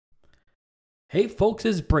Hey folks,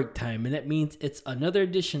 it's break time, and that means it's another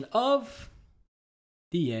edition of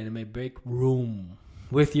the Anime Break Room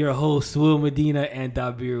with your hosts Will Medina and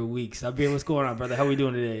Dabir Weeks. Dabir, what's going on, brother? How we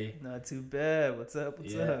doing today? Not too bad. What's up?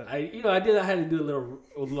 What's up? I had to do a little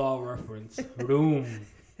law reference. Room.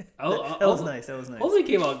 That was nice. Hopefully it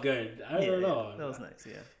came out good. I don't know. That was nice.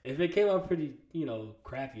 Yeah. If it came out pretty,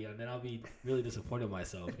 crappy, then I'll be really disappointed in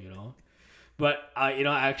myself. But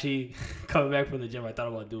actually coming back from the gym, I thought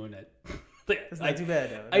about doing that. It's not too bad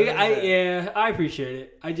though. I appreciate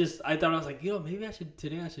it. I thought I was like, maybe I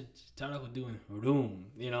should start off with doing room,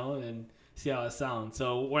 and see how it sounds.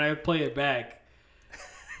 So when I play it back,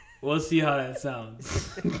 we'll see how that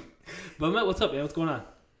sounds. But Matt, what's up, man? What's going on?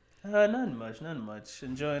 Nothing much.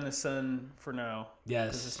 Enjoying the sun for now. Yes.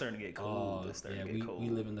 Because it's starting to get cold. We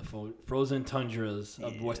live in the frozen tundras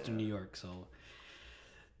of Western New York, so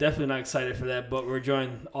definitely not excited for that. But we're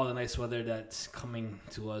enjoying all the nice weather that's coming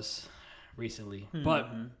to us recently. Mm-hmm. But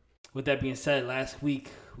with that being said, last week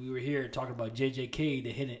we were here talking about JJK, the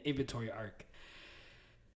hidden inventory arc.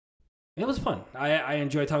 It was fun. I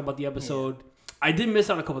enjoyed talking about the episode. Yeah. I did miss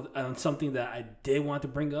out on something that I did want to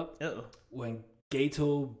bring up. Uh-oh. When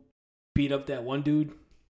Gato beat up that one dude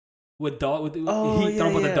with dog. The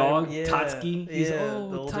dog, Tatsuki. He's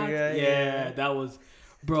Tatsuki. Yeah, that was,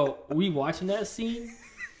 bro. We watching that scene.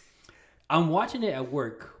 I'm watching it at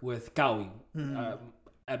work with Gawi.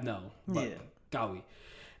 Gawi,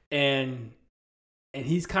 and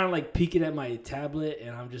he's kind of like peeking at my tablet,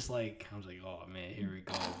 and I was like, oh man, here we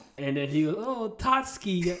go. And then he goes, oh,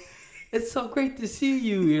 Tatsuki, it's so great to see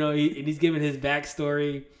you. And he's giving his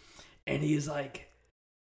backstory, and he's like,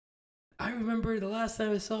 I remember the last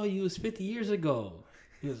time I saw you was 50 years ago.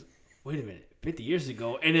 He goes, wait a minute, 50 years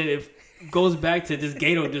ago? And then it goes back to this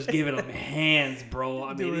Gato just giving him hands, bro.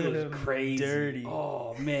 I mean, it was crazy. Dirty.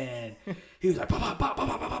 Oh, man. He was like, bah, bah, bah,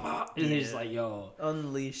 bah, bah, bah, bah. And he's like, yo.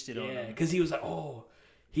 Unleashed it on him. Yeah, because he was like, oh,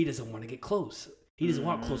 he doesn't want to get close. He doesn't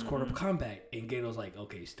want close quarter combat. And Gato's like,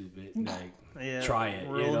 okay, stupid. Like, try it.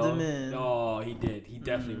 Reeled him in. Oh, he did. He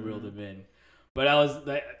definitely reeled him in. But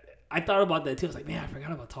I thought about that too. I was like, man, I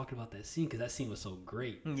forgot about talking about that scene because that scene was so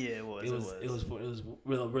great. Yeah, it was. It was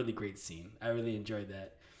a really great scene. I really enjoyed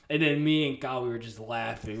that. And then me and Gal, we were just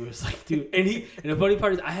laughing. We was like, dude. And the funny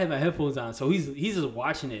part is, I had my headphones on, so he's just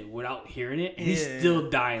watching it without hearing it, and he's still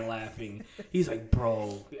dying laughing. He's like,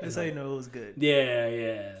 bro. That's how you know it was good.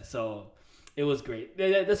 Yeah. So it was great.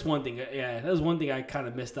 That's one thing. Yeah, that was one thing I kind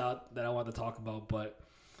of missed out that I wanted to talk about. But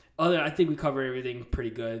I think we covered everything pretty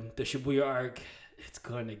good. The Shibuya arc. It's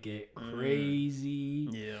gonna get crazy.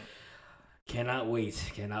 Yeah. Cannot wait,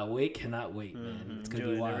 man. It's gonna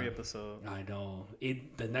be wild. Every episode. I know.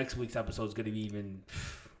 The next week's episode is gonna be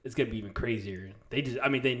even crazier. They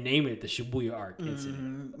name it the Shibuya arc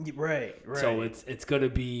incident. Right. So it's gonna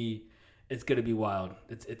be wild.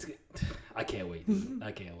 It's I can't wait.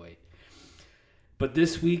 I can't wait. But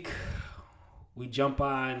this week we jump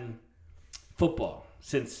on football.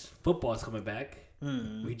 Since football is coming back,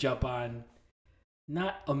 we jump on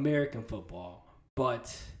not American football,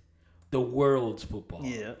 but the world's football,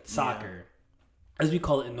 soccer, as we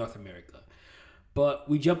call it in North America. But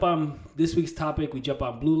we jump on this week's topic. We jump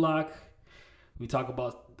on Blue Lock. We talk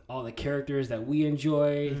about all the characters that we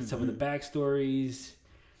enjoy, some of the backstories,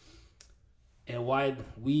 and why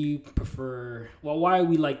we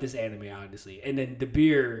like this anime, honestly. And then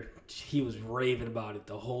Dabir, he was raving about it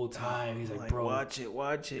the whole time. He's like, bro, watch it.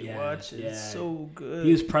 Yeah. It's so good.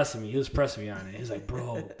 He was pressing me on it. He's like,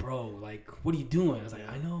 bro, like, what are you doing? I was like,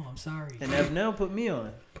 I know, I'm sorry. And Avnell put me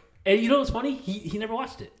on. And you know what's funny? He never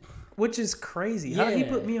watched it. Which is crazy. How did he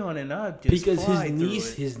put me on and I just because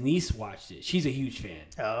his niece watched it. She's a huge fan.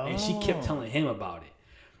 Oh. And she kept telling him about it.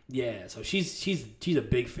 Yeah, so she's a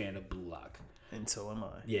big fan of Blue Lock. And so am I.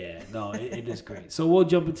 Yeah, no, it is great. So we'll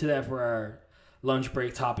jump into that for our lunch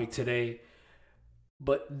break topic today.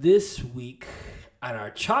 But this week on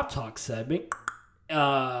our Chop Talk segment,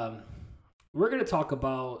 we're going to talk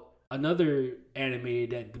about another anime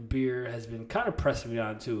that Dabir has been kind of pressing me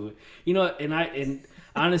on too. And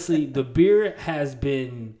honestly, Dabir has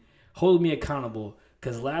been holding me accountable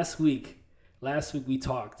because last week we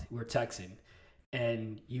talked, we were texting,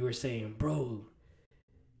 and you were saying, bro,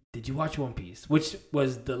 did you watch One Piece? Which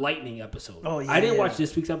was the Lightning episode. Oh, yeah. I didn't watch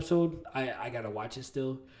this week's episode. I got to watch it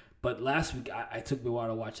still. But last week, I took me a while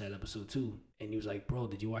to watch that episode too. And he was like, bro,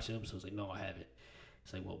 did you watch that episode? I was like, no, I haven't.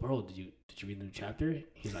 He's like, well, bro, did you read the new chapter?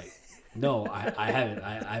 He's like, no, I haven't.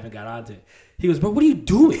 I haven't got onto it. He goes, bro, what are you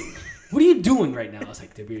doing? What are you doing right now? I was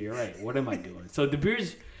like, Dabir, you're right. What am I doing? So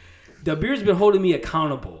Dabir's been holding me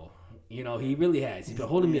accountable. He really has. He's been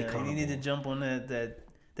holding me accountable. You need to jump on that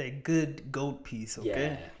that good goat piece.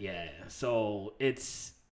 Okay. Yeah. So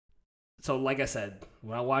like I said,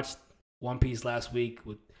 when I watched One Piece last week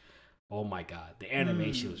oh my god, the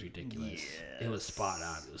animation was ridiculous. Yes. It was spot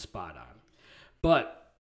on.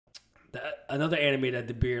 But another anime that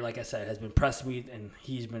Dabir, like I said, has been pressing me and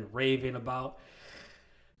he's been raving about.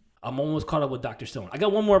 I'm almost caught up with Dr. Stone. I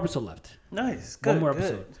got one more episode left. Nice. Good. One more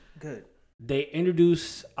episode. Good. They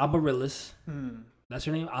introduced Amaryllis. That's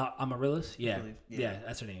her name? Amaryllis? Yeah. Yeah,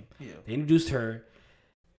 that's her name. Yeah. They introduced her.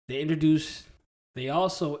 They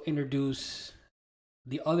also introduced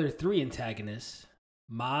the other 3 antagonists,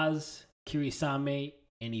 Maz, Kirisame,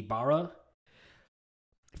 and Ibara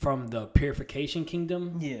from the Purification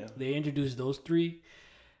Kingdom. Yeah. They introduced those 3.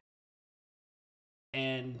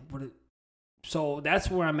 And so that's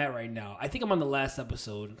where I'm at right now. I think I'm on the last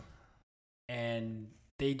episode. And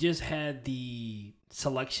they just had the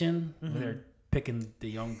selection where they're picking the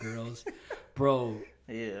young girls. Bro.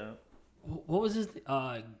 Yeah. What was his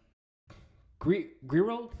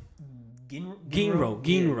Giro?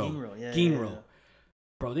 Ginro. Yeah.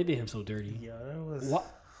 Bro, they did him so dirty. Yeah, that was. What?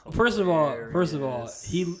 First of all,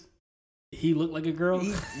 he looked like a girl.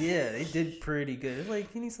 They did pretty good. It's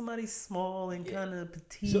like, you need somebody small and kind of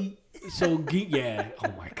petite. So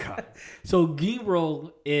oh my god. So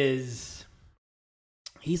Giro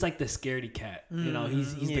he's like the scaredy cat. You know,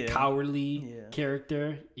 he's the cowardly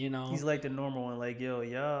character, you know. He's like the normal one, like, yo,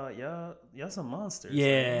 y'all some monsters.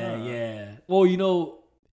 Yeah. Well, you know,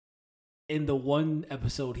 in the one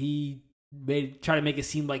episode he tried to make it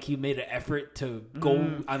seem like he made an effort to go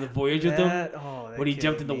on the voyage with them. When he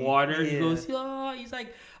jumped in the water, he goes, he's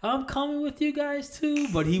like, I'm coming with you guys too.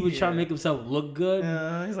 But he would try to make himself look good.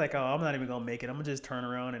 He's like, I'm not even gonna make it. I'm gonna just turn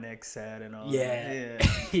around and act sad and all. Yeah.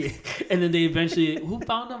 And then they eventually, who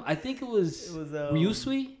found him? I think it was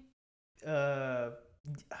Ryusui. Is that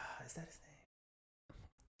his name?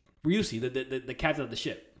 Ryusui, the captain of the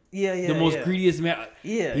ship. The most greediest man.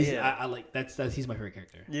 I like he's my favorite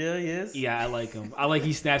character. Yeah, he is. Yeah, I like him. I like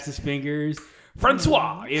he snaps his fingers.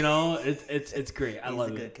 Francois, you know, it's great. I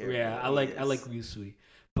love it. Yeah, I like Ryusui.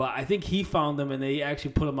 But I think he found them and they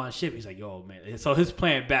actually put him on ship. He's like, yo, man. So his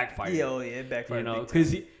plan backfired. It backfired. You know,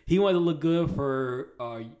 because he wanted to look good for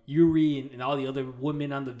Yuri and all the other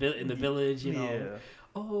women in the village. You know,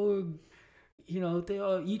 you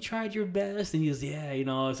know, you tried your best, and he was, you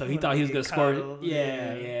know, so he thought he was gonna score.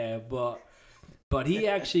 Yeah. But he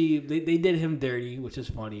actually they did him dirty, which is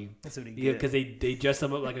funny. That's what he did. Yeah, because they dressed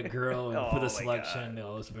him up like a girl and for the selection.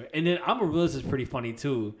 And then Amaryllis is pretty funny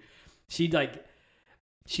too.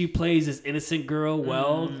 She plays this innocent girl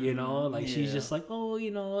well, you know, like she's just like,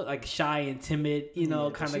 you know, like shy and timid, you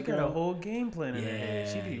know, kind of girl. She got a whole game plan in her head.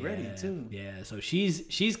 She be ready too. Yeah, so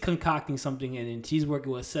she's concocting something, and then she's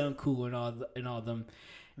working with Senku and all them,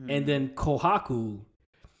 and then Kohaku,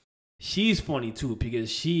 she's funny too because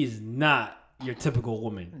she's not your typical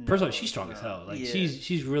woman. First of all, she's strong as hell. Like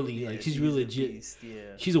she's really she's really legit. Beast,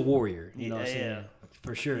 she's a warrior, you know what I'm saying?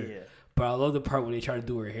 For sure. Yeah. But I love the part when they try to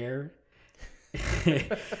do her hair.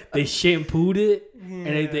 They shampooed it, and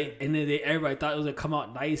then everybody thought it was gonna come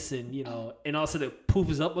out nice, and you know, and also the poof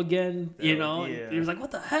is up again, you know. It was like,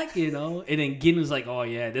 what the heck, you know. And then Gin was like, oh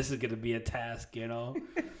yeah, this is gonna be a task, you know.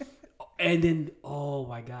 And then, oh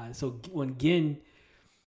my god, so when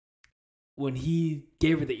he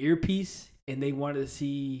gave her the earpiece, and they wanted to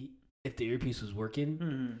see if the earpiece was working,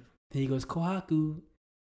 then he goes, Kohaku.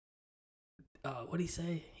 What did he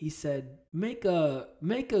say? He said, make a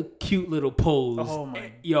cute little pose. Oh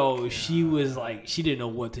my God. She was like, she didn't know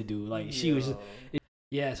what to do. Like she was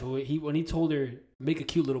so when he told her make a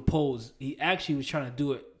cute little pose, he actually was trying to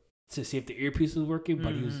do it to see if the earpiece was working,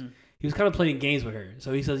 but he was kind of playing games with her.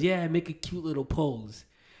 So he says, make a cute little pose.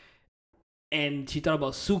 And she thought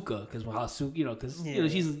about Suka, because you know,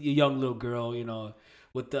 she's a young little girl, you know,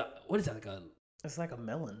 with the, what is that, like a, it's like a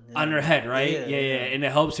melon on her head, right? Yeah. And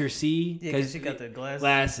it helps her see because she got the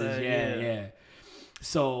glasses. Yeah.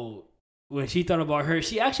 So when she thought about her,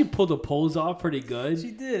 she actually pulled the pose off pretty good. She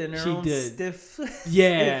did in her own stiff.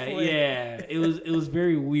 Yeah. It was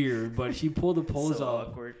very weird, but she pulled the pose off.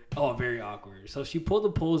 Awkward. Oh, very awkward. So she pulled the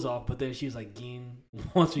pose off, but then she was like, "Gin,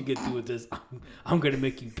 once we get through with this, I'm gonna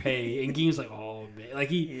make you pay." And Gin's like, "Oh man," like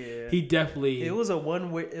he definitely. It was a one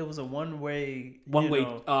way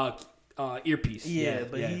earpiece.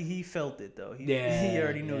 But he felt it though. He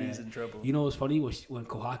already knew he was in trouble. You know what's funny? When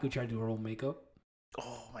Kohaku tried to do her own makeup.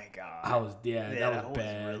 Oh my god! That was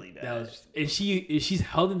bad. Really bad. And she's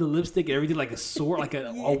held in the lipstick and everything like a sword, like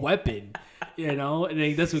a weapon. You know, and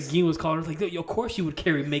then that's what Gin was calling her. Like, of course you would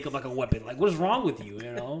carry makeup like a weapon. Like, what is wrong with you?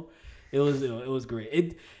 You know, it was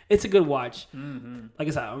great. It's a good watch. Like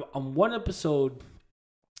I said, I'm one episode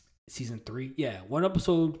season 3. Yeah, one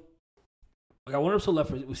episode. I got one episode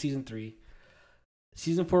left with season 3.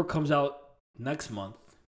 Season 4 comes out next month.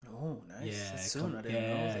 Oh, nice. Yeah, That's soon. I didn't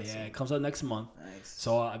know that soon. It comes out next month. Nice.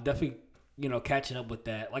 So I'm definitely, catching up with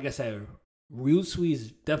that. Like I said, Ryusui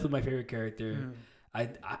is definitely my favorite character.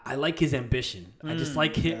 I like his ambition. I just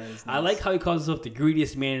like him. Nice. I like how he calls himself the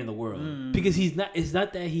greediest man in the world because he's not. It's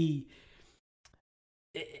not that he's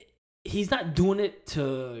not doing it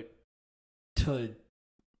to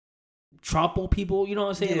trample people. You know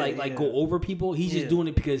what I'm saying? Like go over people. He's just doing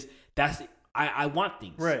it because that's. I want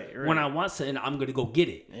things. Right. When I want something, I'm gonna go get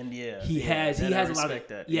it. And he has a lot of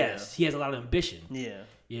that. Yes, he has a lot of ambition. Yeah.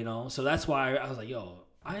 So that's why I was like, yo,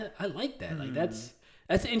 I like that. Like that's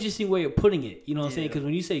an interesting way of putting it. You know what I'm saying? Because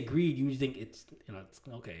when you say greed, you think it's it's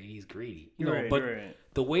okay, he's greedy. But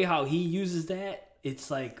the way how he uses that,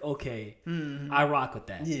 it's like okay, I rock with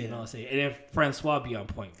that. You know what I'm saying? And then Francois be on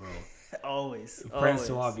point, bro. Always.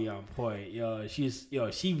 Francois be on point.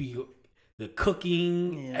 She be. The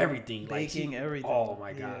cooking, everything, baking, everything. Oh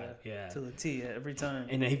my god, yeah. To the T every time.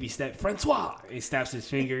 And then he be Francois. He snaps his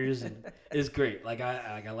fingers, and it's great. Like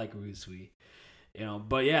I like Ryusui,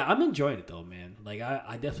 But yeah, I'm enjoying it though, man. Like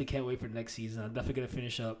I definitely can't wait for the next season. I'm definitely gonna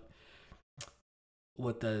finish up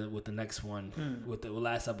with the next one with the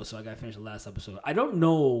last episode. I gotta finish the last episode. I don't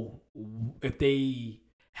know if they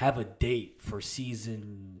have a date for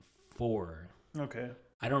season 4. Okay.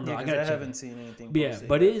 I don't know. I haven't seen anything. Yeah,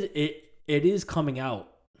 but it is coming out.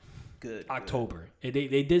 Good. October.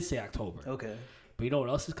 They did say October. Okay. But you know what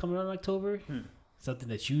else is coming out in October? Something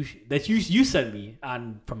that you sent me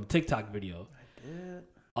from a TikTok video. I did.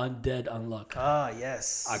 Undead Unluck. Ah,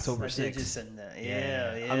 yes. October 6th. I did just send that.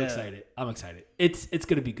 Yeah. I'm excited. It's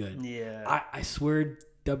gonna be good. Yeah. I swear,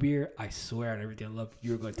 Dabir, I swear on everything I love,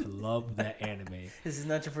 you're going to love that anime. This is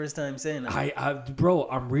not your first time saying that. Bro,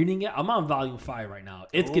 I'm reading it. I'm on volume 5 right now.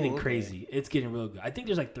 It's getting crazy. It's getting real good. I think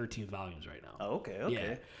there's like 13 volumes right now. Oh, okay.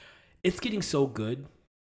 Yeah. It's getting so good.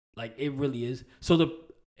 Like, it really is.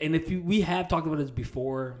 We have talked about this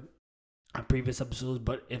before on previous episodes,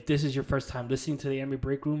 but if this is your first time listening to the Anime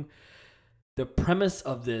Break Room, the premise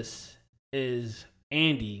of this is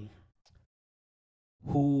Andy,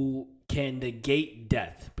 who can negate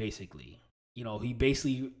death, basically. He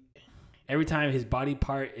basically, every time his body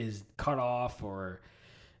part is cut off or,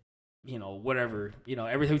 whatever,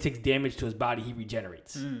 every time he takes damage to his body, he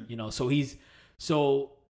regenerates. So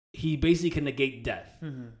he basically can negate death.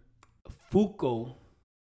 Fuko,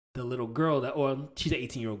 the little girl she's an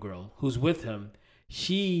 18-year-old girl who's with him,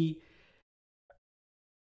 she,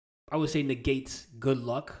 I would say, negates good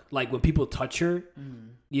luck. Like when people touch her,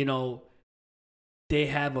 they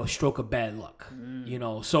have a stroke of bad luck, so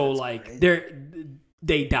that's like crazy.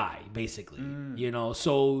 They die basically,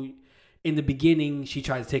 so in the beginning she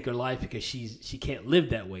tries to take her life because she can't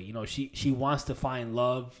live that way, she wants to find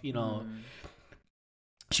love, she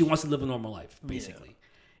wants to live a normal life basically,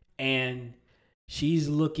 and she's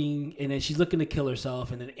looking to kill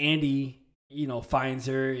herself, and then Andy finds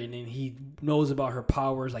her, and then he knows about her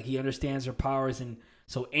powers, like he understands her powers, and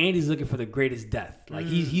so Andy's looking for the greatest death. Like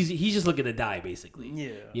he's just looking to die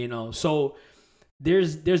basically. Yeah. So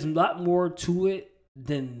there's a lot more to it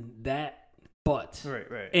than that. But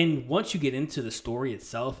right. And once you get into the story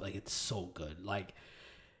itself, like it's so good. Like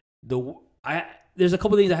there's a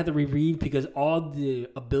couple things I had to reread because all the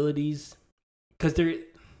abilities, the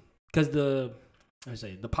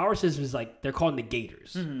power system is like they're called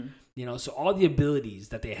negators. So all the abilities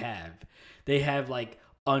that they have like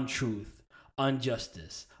untruth,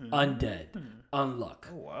 injustice, undead, unluck.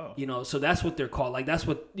 Oh wow. So that's what they're called. Like that's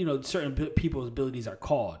what certain people's abilities are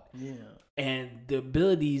called. Yeah. And the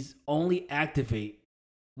abilities only activate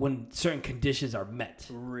when certain conditions are met.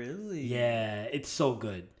 Really? Yeah, it's so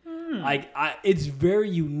good. It's very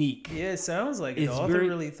unique. Yeah, it sounds like the author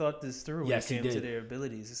really thought this through when it came to their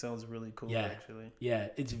abilities. It sounds really cool, actually. Yeah,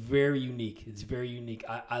 it's very unique.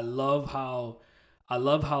 I love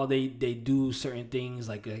how they do certain things,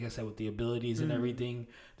 like I said, with the abilities and everything.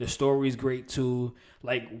 The story's great too.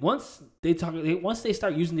 Like once they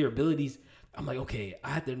start using their abilities, I'm like, okay, I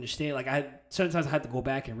have to understand. Like sometimes I had to go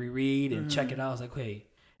back and reread and check it out. I was like, okay,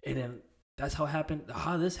 and then that's how it happened.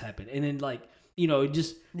 How this happened, and then like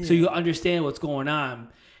so you understand what's going on.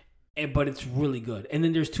 But it's really good. And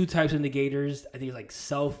then there's 2 types of negators. I think it's like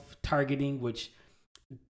self-targeting, which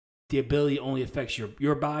the ability only affects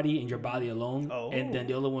your body and your body alone. Oh. And then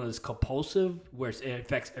the other one is compulsive, where it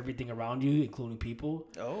affects everything around you, including people.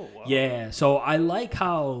 Oh, wow. Yeah. So I like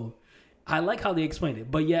how I like how they explained it,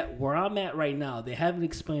 but yet where I'm at right now, they haven't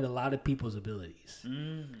explained a lot of people's abilities.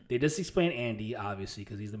 They just explained Andy, obviously,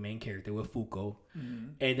 because he's the main character with Fuko,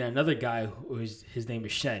 and then another guy his name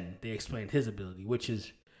is Shen. They explained his ability, which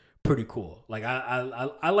is pretty cool. Like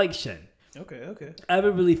I like Shen. Okay. I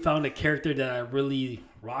haven't really found a character that I really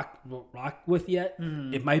rock with yet.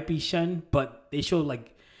 It might be Shen, but they show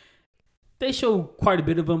quite a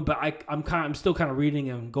bit of them. But I'm still kind of reading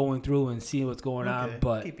and going through and seeing what's going on.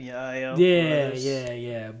 But keeping your eye out.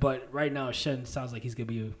 Yeah. But right now, Shen sounds like he's gonna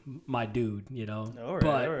be my dude. You know. All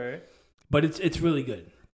right. But it's really good.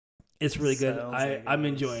 It's really good. I'm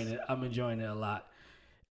enjoying it. it. I'm enjoying it a lot.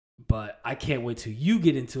 But I can't wait till you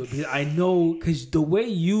get into it because I know the way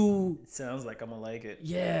you it sounds like I'm gonna like it.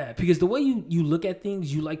 Yeah, because the way you look at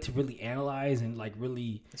things, you like to really analyze and like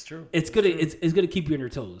really. It's true. It's gonna keep you on your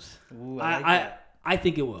toes. Ooh, I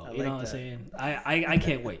think it will. You know what I'm saying? I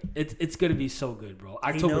can't wait. It's gonna be so good, bro.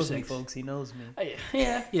 October 6th. He knows me, folks. He knows me.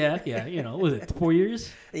 Yeah. You know, was it 4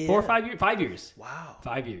 years? Yeah. 4 or 5 years? 5 years. Wow.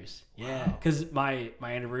 5 years. Yeah, because my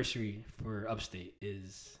anniversary for Upstate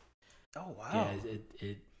is. Oh wow.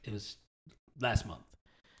 Yeah, it was last month.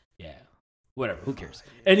 Yeah. Whatever. Who cares?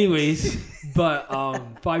 Anyways, but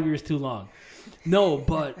 5 years too long. No,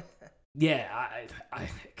 but yeah, I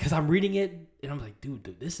because I'm reading it and I'm like,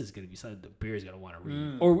 dude, this is gonna be something the Bears gonna want to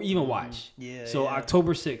read or even watch. Yeah. So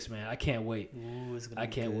October 6th, man, I can't wait. Ooh, I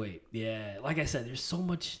can't wait. Yeah, like I said, there's so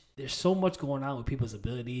much going on with people's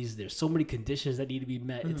abilities. There's so many conditions that need to be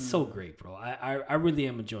met. It's so great, bro. I really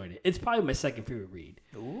am enjoying it. It's probably my second favorite read.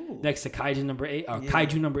 Ooh. Next to Kaiju number 8 or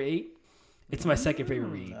Kaiju number 8. It's my second favorite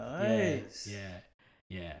read. Nice.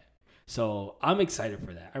 Yeah. So I'm excited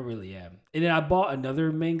for that. I really am. And then I bought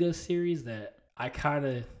another manga series that I kind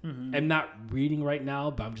of am not reading right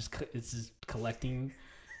now, but it's just collecting.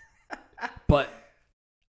 But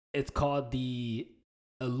it's called The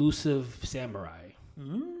Elusive Samurai.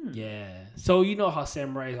 Yeah. So you know how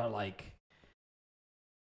samurais are like,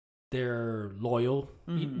 they're loyal.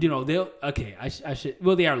 You know, I should.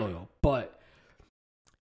 Well, they are loyal, but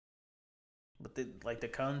the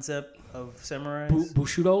concept of samurais?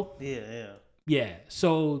 Bushido? Yeah.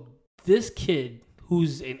 So this kid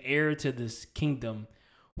who's an heir to this kingdom,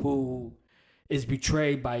 who is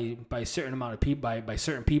betrayed by a certain amount of people, by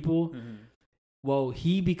certain people, well,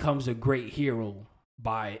 he becomes a great hero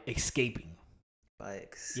by escaping.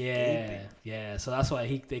 Yeah. So that's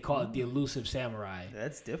why they call it the elusive samurai.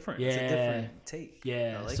 That's different. Yeah. It's a different take.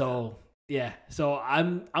 Yeah. I like that. Yeah. So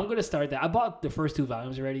I'm gonna start that. I bought the first 2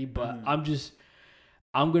 volumes already, but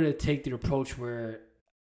I'm gonna take the approach where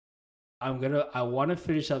I want to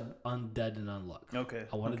finish up Undead and Unluck. Okay.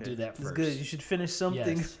 I want to do that first. It's good. You should finish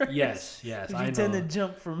something first. Yes. I know. Tend to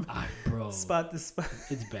jump from spot to spot.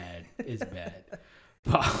 It's bad.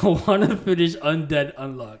 But I want to finish Undead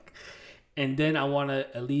Unluck. And then I want to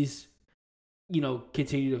at least,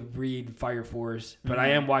 continue to read Fire Force. But I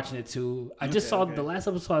am watching it too. I just saw the last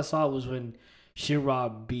episode I saw was when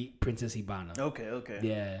Shinra beat Princess Ibana. Okay.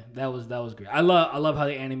 Yeah, that was great. I love how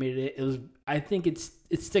they animated it. It was. I think it's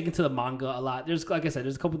sticking to the manga a lot. There's, like I said,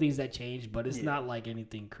 there's a couple things that changed, but it's not like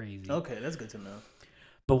anything crazy. Okay, that's good to know.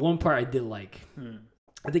 But one part I did like.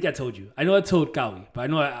 I think I told you. I know I told Kawi, but I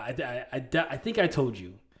know I think I told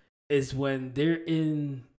you is when they're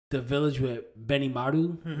in the village with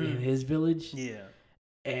Benimaru in his village. Yeah.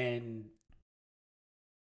 And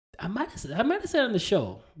I might have said it on the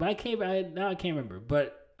show, but I can't remember.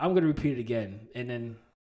 But I'm gonna repeat it again, and then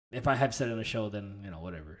if I have said it on the show, then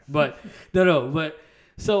whatever. But no. But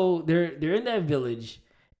so they're in that village,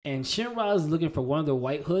 and Shinra is looking for one of the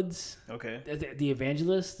White Hoods. Okay. The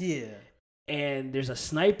evangelist. Yeah. And there's a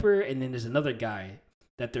sniper, and then there's another guy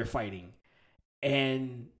that they're fighting,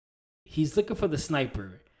 and he's looking for the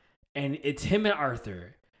sniper. And it's him and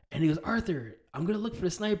Arthur. And he goes, Arthur, I'm going to look for the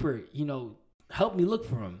sniper. Help me look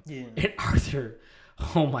for him. Yeah. And Arthur,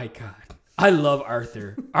 oh my God. I love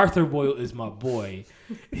Arthur. Arthur Boyle is my boy.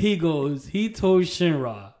 He told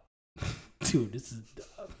Shinra, dude, this is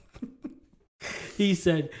dumb. He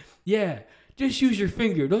said, yeah, just use your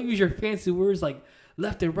finger. Don't use your fancy words like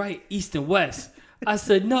left and right, east and west. I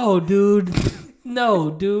said, no, dude.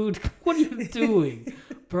 What are you doing?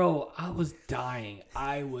 Bro, I was dying.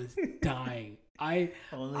 I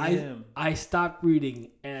stopped reading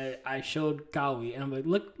and I showed Kawi and I'm like,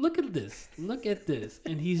 look at this.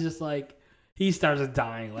 And he's just like, he starts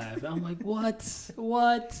dying laughing. I'm like, what?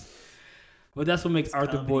 But that's what makes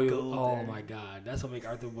Arthur Boyle. Oh my God. That's what makes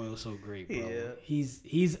Arthur Boyle so great, bro. Yeah. He's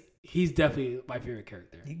definitely my favorite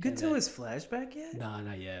character. You get to his flashback yet? Nah,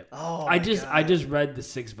 not yet. Oh, I just read the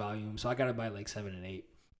 6th volume, so I gotta buy like 7 and 8.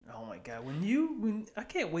 Oh my God! When I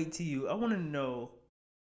can't wait till I want to know.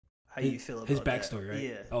 how you feel about his backstory, that. right?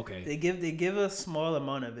 Yeah. Okay. They give a small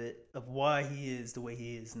amount of it of why he is the way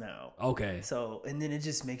he is now. Okay. So and then it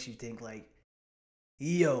just makes you think like,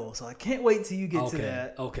 yo. So I can't wait till you get to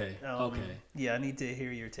that. Okay. Okay. Yeah, I need to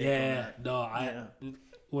hear your take on that. No,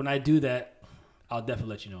 when I do that, I'll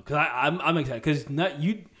definitely let you know because I'm excited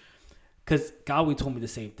because Gawi told me the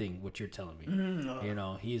same thing. What you're telling me, you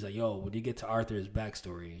know, he's like, yo, when you get to Arthur's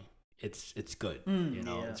backstory. It's good,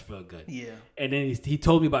 it's real good. Yeah. And then he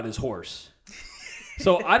told me about his horse.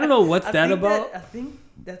 So I don't know what's that about. I think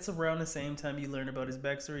that's around the same time you learn about his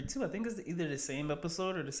backstory too. I think it's either the same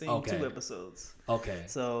episode or the same 2 episodes. Okay.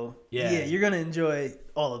 So yeah, you're gonna enjoy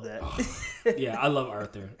all of that. Yeah, I love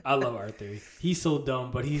Arthur. He's so dumb,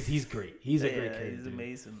 but he's great. He's a great character. He's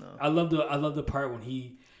amazing though. I love the part when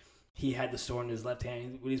he had the sword in his left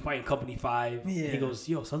hand when he's fighting Company 5. Yeah. He goes,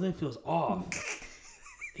 yo, something feels off.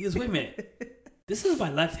 He goes, wait a minute, this is my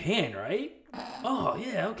left hand, right? Oh,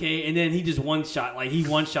 yeah, okay. And then he just one-shot the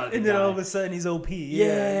and then all of a sudden he's OP.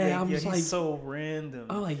 Yeah, he's like so random.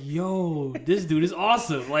 I'm like, yo, this dude is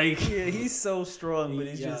awesome. Like, yeah, he's so strong, but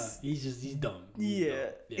he's dumb.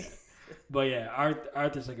 Yeah. Yeah. But yeah,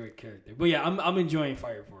 Arthur's a great character. But yeah, I'm enjoying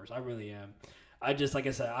Fire Force. I really am. I just, like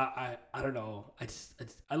I said, I don't know.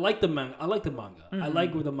 I like the manga. I like the manga. I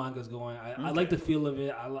like where the manga's going. I like the feel of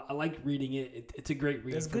it. I like reading it. It's a great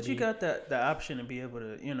read. It's good you got the option to be able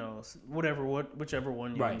to, whichever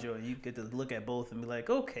one you enjoy. You get to look at both and be like,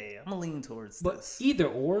 okay, I'm gonna lean towards this. But either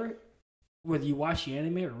or, whether you watch the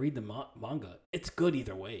anime or read the manga, it's good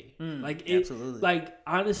either way. Absolutely. Like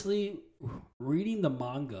honestly, reading the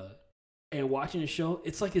manga and watching the show,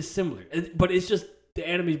 it's similar, but it's just. The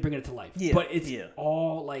anime is bringing it to life, but it's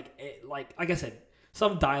all like I said,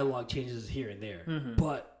 some dialogue changes here and there,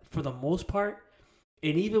 but for the most part,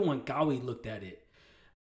 and even when Gawi looked at it,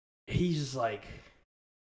 he's just like,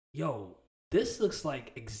 "Yo, this looks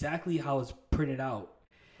like exactly how it's printed out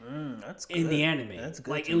that's good. in the anime. That's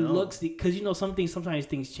good. Like it looks because sometimes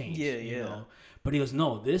things change. You know? But he goes,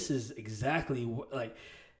 no, this is exactly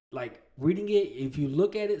like reading it. If you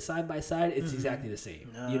look at it side by side, it's exactly the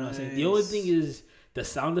same. Nice. You know what I'm saying? The only thing is the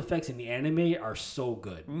sound effects in the anime are so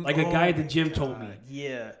good. Like a guy at the gym told me.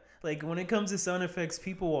 Yeah. Like when it comes to sound effects,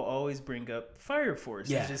 people will always bring up Fire Force.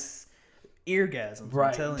 Yeah. It's just eargasms. Right.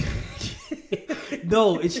 I'm telling you.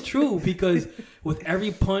 No, it's true because with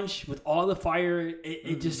every punch, with all the fire,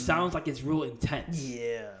 it just sounds like it's real intense.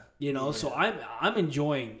 Yeah. You know, so I'm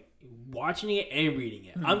enjoying watching it and reading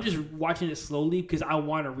it. I'm just watching it slowly because I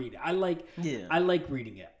want to read it. I like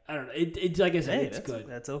reading it. I don't know. It's like I said, it's good.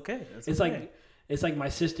 That's okay. It's like my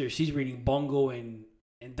sister. She's reading Bungo and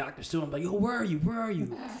Dr. Stone. I'm like, yo, where are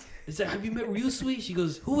you? It's like, have you met Ryusui? She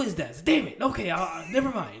goes, who is that? Damn it. Okay, never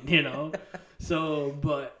mind. You know. So,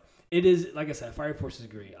 but it is like I said, Fire Force is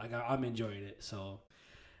great. Like I'm enjoying it. So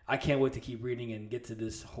I can't wait to keep reading and get to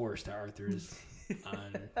this horse that Arthur is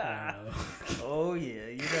on. I don't know. Oh yeah,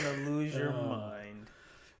 you're gonna lose your mind.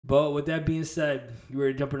 But with that being said, you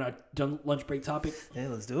ready to jump in our lunch break topic? Yeah,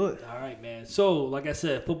 let's do it. All right, man. So, like I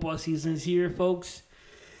said, football season is here, folks.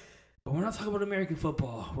 But we're not talking about American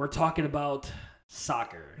football. We're talking about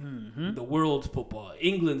soccer, the world's football,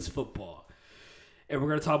 England's football. And we're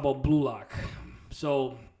going to talk about Blue Lock.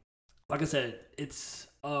 So, like I said, it's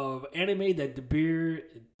an anime that Dabir,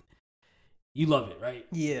 you love it, right?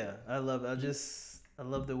 Yeah, I love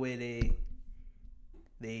the way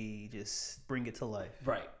they just bring it to life.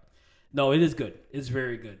 Right. No, it is good. It's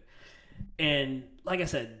very good. And like I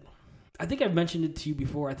said, I think I've mentioned it to you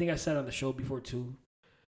before. I think I said it on the show before too.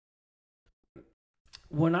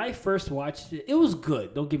 When I first watched it, it was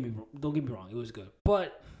good. Don't get me wrong. It was good.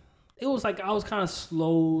 But it was like I was kind of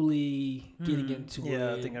slowly getting into it.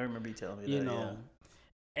 Yeah, I think I remember you telling me that. You know.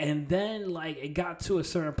 Yeah. And then like it got to a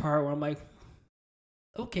certain part where I'm like,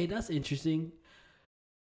 okay, that's interesting.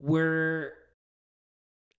 Where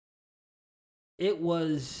it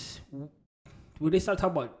was when they started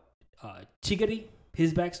talking about Chigari,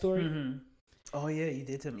 his backstory. Oh yeah, you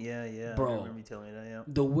did tell me. Yeah. Bro, I remember you telling me that. Yeah.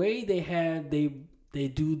 The way they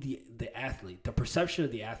do the athlete, the perception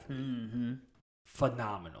of the athlete,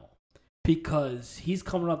 phenomenal. Because he's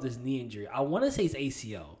coming off this knee injury. I want to say it's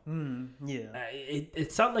ACL. Yeah.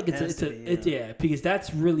 It sounds like it's because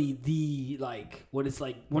that's really the like when it's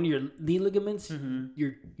like one of your knee ligaments.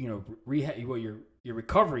 You're rehab. You're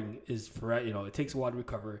recovering is for it takes a while to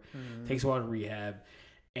recover. Takes a while to rehab,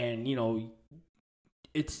 and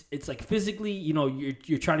it's like physically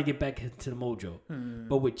you're trying to get back into the mojo.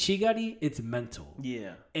 But with Chigari, it's mental.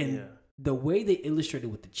 Yeah. And the way they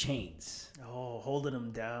illustrated with the chains. Oh, holding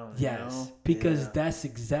him down. Yes, because that's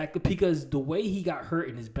exactly because the way he got hurt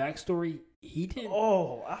in his backstory, he didn't.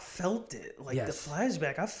 Oh, I felt it. Like Yes. the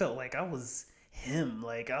flashback, I felt like I was him.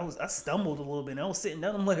 Like I stumbled a little bit. And I was sitting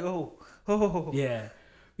down. I'm like, oh. Yeah.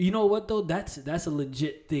 You know what though? That's a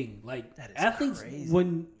legit thing. Like That is athletes, crazy.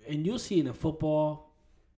 and you'll see it in football,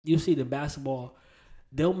 you'll see it in basketball.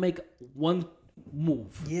 They'll make one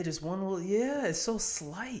move. Yeah, just one little. Yeah, it's so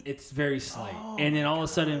slight. It's very slight, Oh, and then my all of a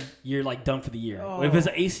sudden God. you're like done for the year. Oh, if it's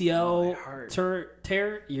an my ACL heart.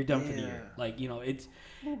 tear, you're done for the Yeah. year. Like it's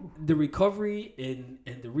the recovery and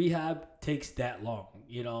the rehab takes that long.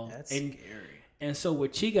 That's and scary. and so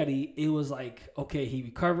with Chigari, it was like, okay, he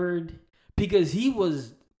recovered because he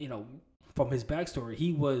was, from his backstory,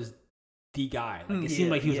 he was the guy. Like it seemed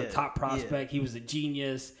like he was a top prospect. He was a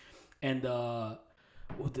genius, and the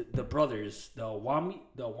brothers, the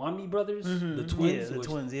Wami brothers, the twins. Yeah, the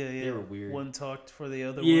twins. Yeah. They were weird. One talked for the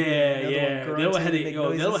other. Yeah, one. yeah. One They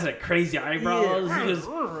all grunted, had crazy eyebrows.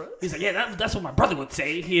 Yeah. He's like, yeah, that's what my brother would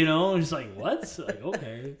say. It's like, what? Like,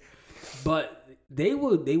 okay, but they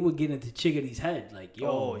would get into Chigari's head, like,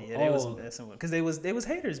 yo, they was messing with, because they was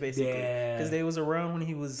haters basically. Yeah. Because they was around when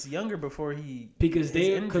he was younger before he because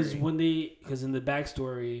in the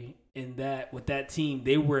backstory with that team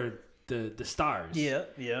they were the stars. Yeah.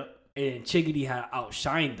 And Chigari had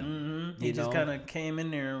outshined them. Mm-hmm. He just kind of came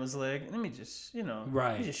in there and was like, let me just let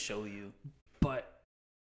me just show you. But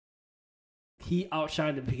he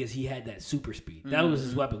outshined him because he had that super speed. That was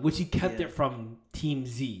his weapon, which he kept it from Team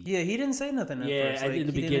Z. Yeah, he didn't say nothing at first. Like, in the he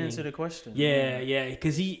beginning. didn't answer the question. Yeah,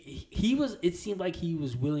 because he was. It seemed like he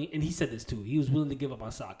was willing, and he said this too. He was willing to give up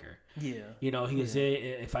on soccer. Yeah, he was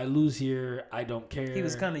if I lose here, I don't care. He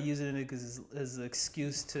was kind of using it as an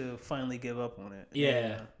excuse to finally give up on it.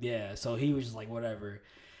 Yeah. So he was just like whatever.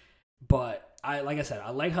 But like I said, I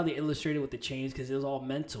like how they illustrated with the chains because it was all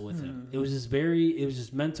mental with him. It was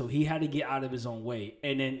just mental. He had to get out of his own way.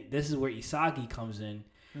 And then this is where Isagi comes in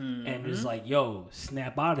and is like, yo,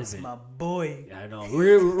 snap out of it. My boy. I know.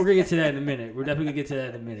 We're going to get to that in a minute. We're definitely going to get to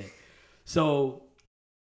that in a minute. So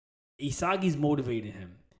Isagi's motivating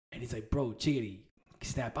him. And he's like, bro, Chigari,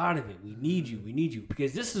 snap out of it. We need you.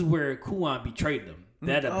 Because this is where Kuan betrayed them.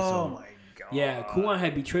 That episode. Oh, my God. Yeah, Kuan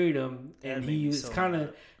had betrayed him. And he was kind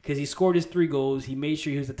of... Because he scored his 3 goals. He made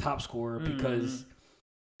sure he was the top scorer. Because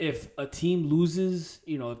if a team loses,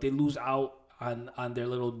 if they lose out on their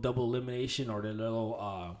little double elimination or their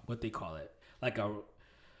little, what they call it,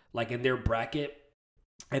 like in their bracket,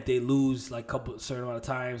 if they lose like a certain amount of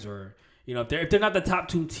times, or if they're not the top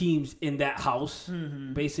 2 teams in that house,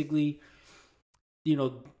 basically,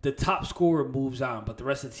 the top scorer moves on, but the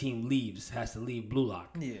rest of the team has to leave Blue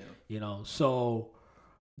Lock. Yeah. So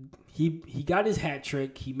he got his hat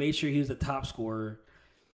trick. He made sure he was the top scorer,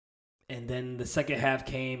 and then the second half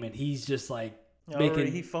came, and he's just like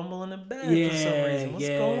he fumbling the bag for some reason. What's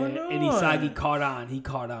going on? And Isagi caught on. He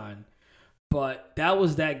caught on. But that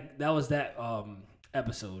was that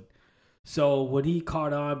episode. So when he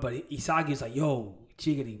caught on, but Isagi's like, yo,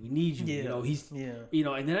 Chigari, we need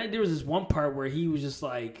you. And then there was this one part where he was just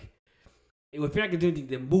like, if you're not gonna do anything,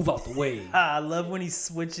 then move out the way. I love when he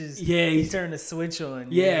switches. Yeah, he turned the switch on.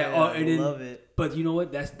 I love it. But you know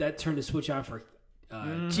what? That turned the switch on for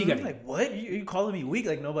Chigari. Like, what? You calling me weak?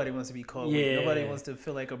 Like, nobody wants to be called weak. Nobody wants to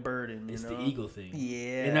feel like a burden. It's the ego thing.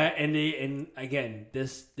 Yeah. And again,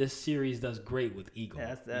 this series does great with ego.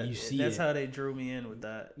 That's how they drew me in with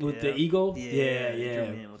that. With the ego? Yeah. They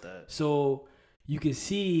drew me in with that. So you can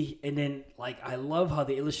see, and then like I love how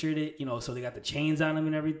they illustrate it. So they got the chains on him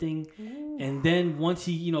and everything. Ooh. And then once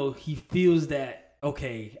he feels that.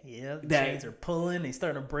 Okay. Yeah, the chains are pulling. They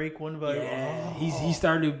starting to break one by one. Yeah, he's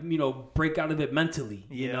starting to break out of it mentally.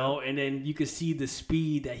 And then you can see the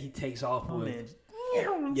speed that he takes off with. Man.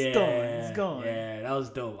 It's gone. Yeah, that was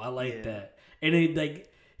dope. I like that. And then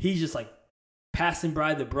he's just like passing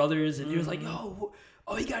by the brothers, and he was like, "Yo,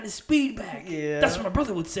 he got his speed back." Yeah, that's what my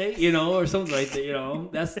brother would say, or something like that.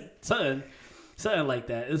 That's something like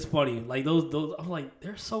that. It's funny. Like those. I'm like,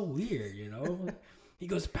 they're so weird. He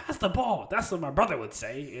goes, pass the ball. That's what my brother would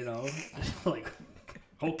say, Like,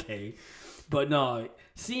 okay. But no,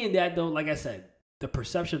 seeing that, though, like I said, the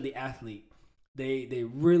perception of the athlete, they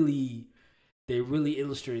really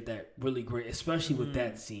illustrate that really great, especially with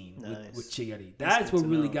that scene with Chigari. That's what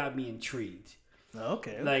really got me intrigued.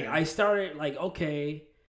 Okay. Like, I started, like, okay,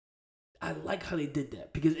 I like how they did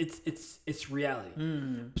that because it's reality.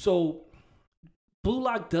 So... Blue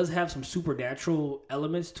Lock does have some supernatural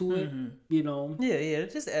elements to it, Yeah,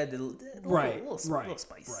 just add the little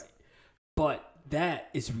spice. Right. But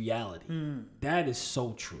that is reality. That is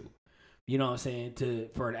so true. You know what I'm saying?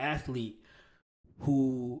 For an athlete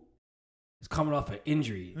who is coming off an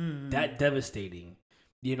injury, that devastating,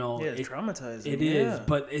 You know, it's traumatizing. It is,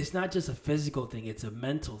 but it's not just a physical thing; it's a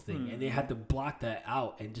mental thing, and they have to block that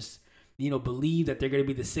out and just believe that they're going to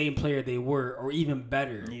be the same player they were, or even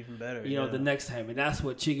better. The next time, and that's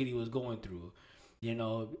what Chickadee was going through.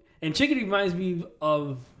 And Chickadee reminds me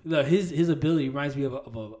of his ability reminds me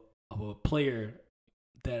of a player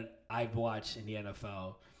that I've watched in the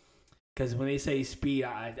NFL. Because when they say speed,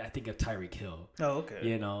 I think of Tyreek Hill. Oh,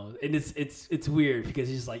 okay. And it's weird because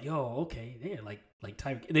he's like, yo, okay, yeah, like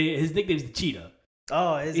Tyreek. His nickname's the Cheetah.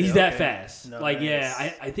 Oh, he's that fast. Nice.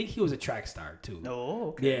 I think he was a track star too. Oh,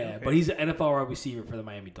 okay. Yeah, but he's an NFL wide receiver for the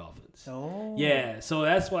Miami Dolphins. Oh. Yeah, so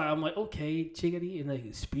that's why I'm like, okay, Chickadee and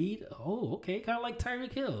like speed. Oh, okay, kind of like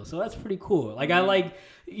Tyreek Hill. So that's pretty cool. Like I like,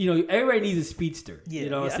 everybody needs a speedster. Yeah, you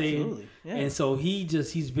know what I'm saying? Absolutely. Yeah. And so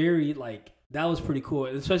he's very like. That was pretty cool,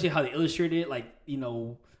 especially how they illustrated it, like,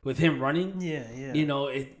 with him running. Yeah.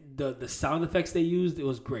 The sound effects they used, it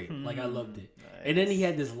was great. Like, I loved it. Nice. And then he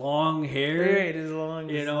had this long hair. Right, his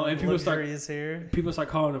long, and people start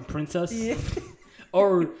calling him Princess. Yeah.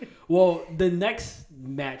 The next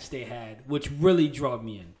match they had, which really drew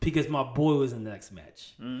me in, because my boy was in the next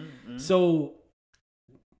match. Mm-hmm. So,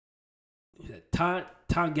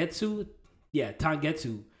 Tangetsu? Yeah,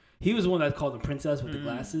 Tangetsu. He was the one that called him Princess with the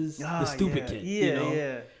glasses. The stupid kid.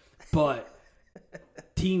 Yeah. But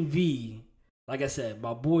Team V, like I said,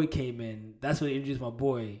 my boy came in. That's what introduced my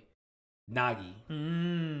boy, Nagi.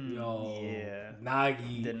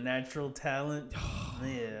 Nagi. The natural talent.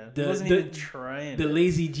 Yeah. He wasn't even trying. The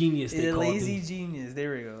lazy genius, they called him. The lazy genius.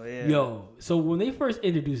 There we go. Yeah. Yo, so when they first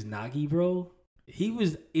introduced Nagi, bro, he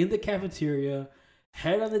was in the cafeteria,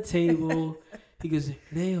 head on the table. He goes,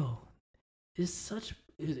 Leo, he said,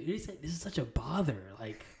 this is such a bother.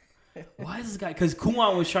 Like, why is this guy? Because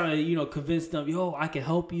Kuman was trying to, convince them, yo, I can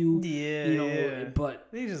help you. Yeah, But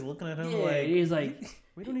they just looking at him he's like,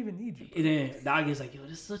 we don't even need you. And then Nagi's like, yo,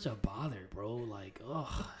 this is such a bother, bro. Like,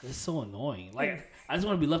 it's so annoying. Like, I just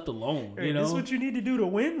want to be left alone. This is what you need to do to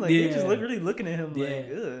win. Like, they just really looking at him like,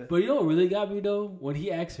 ugh. But what really got me though? When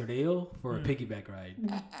he asked Leo for a piggyback ride.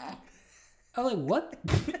 I was like, what?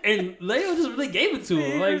 And Leo just really gave it to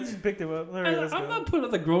him. Yeah, like, just picked him up. I'm not putting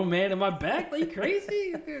another grown man in my back. Like, you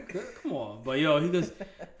crazy? Come on. But, he goes,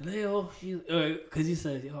 Leo, because he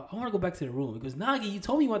said, I want to go back to the room. He goes, Nagi, you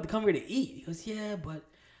told me you wanted to come here to eat. He goes, yeah, but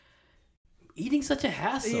eating's such a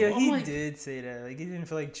hassle. Yeah, he did say that. Like, he didn't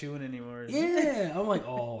feel like chewing anymore. Yeah. I'm like,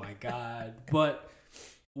 oh, my God. But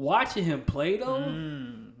watching him play, though,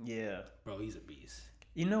 yeah. Bro, he's a beast.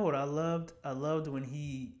 You know what I loved? I loved when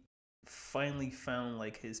he finally found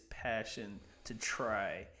like his passion to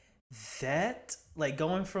try that, like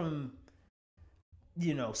going from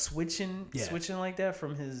switching like that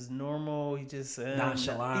from his normal, he just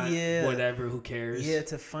nonchalant, whatever, who cares,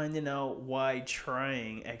 to finding out why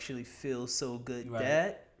trying actually feels so good. Right.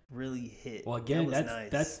 That really hit. Well, again, that was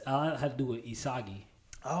nice. That's had to do with Isagi.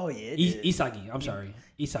 Oh yeah, Isagi. I'm sorry,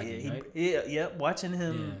 Isagi. Right? Watching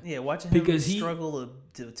him, because he struggle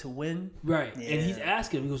to win. Right, and he's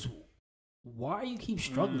asking, he goes, why you keep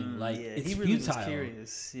struggling? It's really futile. Was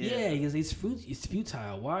curious. He goes, it's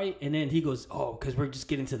futile. Why? And then he goes, because we're just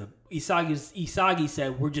getting to the Isagi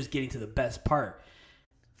said we're just getting to the best part,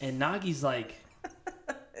 and Nagi's like,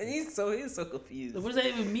 he's so confused. What does that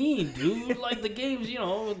even mean, dude? Like the game's,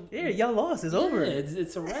 yeah, y'all lost. It's over.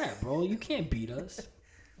 It's a wrap, bro. You can't beat us.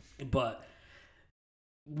 But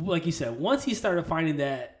like you said, once he started finding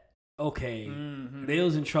that,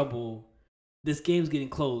 Leo's in trouble. This game's getting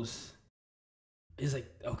close. He's like,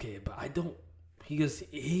 okay, but I don't.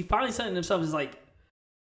 He finally said to himself, is like,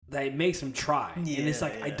 that it makes him try. And it's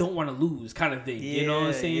like, I don't want to lose kind of thing. You know what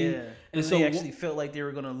I'm saying? Yeah. And so he actually felt like they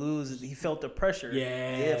were going to lose. He felt the pressure.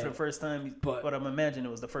 Yeah, for the first time. But I'm imagining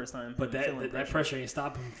it was the first time. But that pressure ain't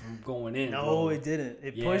stopping him from going in. No, bro. it didn't.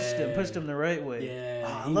 It pushed him the right way.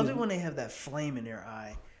 Yeah. I love it when they have that flame in their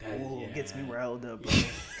eye. It gets me riled up, bro.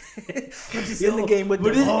 I'm just in the game with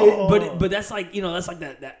but that's like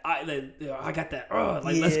that I got that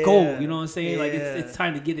let's go, you know what I'm saying? Like it's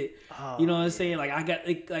time to get it, you know what I'm saying? Like I got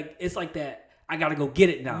it's like that I gotta go get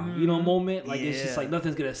it now, you know, moment. Like it's just like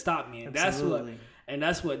nothing's gonna stop me, and that's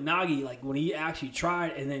what Nagi, like when he actually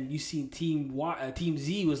tried, and then you see Team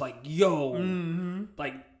Z was like, yo,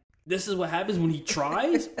 like this is what happens when he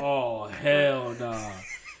tries. Oh hell nah.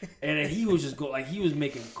 And then he was just he was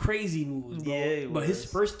making crazy moves, bro. Yeah, but his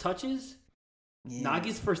first touches,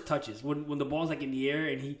 Nagi's first touches, when the ball's like in the air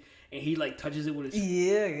and he like touches it with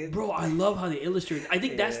his bro. I love how they illustrate. I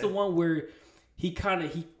think that's the one where he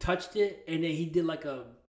touched it and then he did like a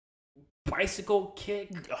bicycle kick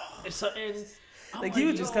or something. Like he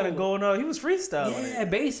was just kind of going on. He was freestyling. Yeah,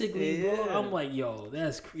 basically, bro. I'm like, yo,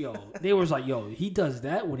 They was like, yo, he does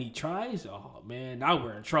that when he tries. Oh man, now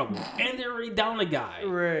we're in trouble, and they're already down the guy.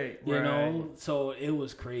 Right. You know, so it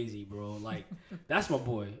was crazy, bro. Like that's my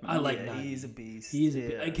boy. I like Nagi. He's a beast. He's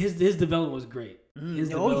a like his development was great. His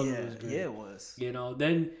development was great. Yeah, it was. You know,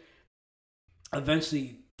 then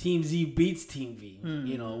eventually Team Z beats Team V.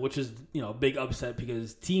 You know, which is a big upset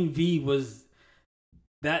because Team V was.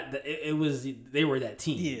 It was they were that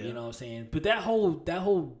team, you know what I'm saying? But that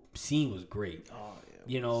whole scene was great. Oh yeah.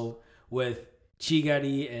 You know, with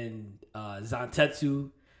Chigari and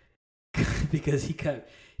Zantetsu because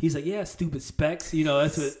he's like, yeah, stupid specs. You know,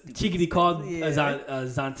 that's what Chigari called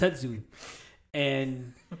Zantetsu.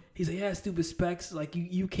 And he's like, yeah, stupid specs. Like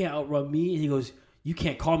you can't outrun me. And he goes, you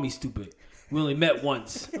can't call me stupid. We only met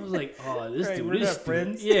once. I was like, oh, this dude we're is not stupid.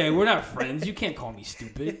 Friends. Yeah, we're not friends. You can't call me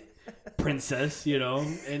stupid. Princess, you know,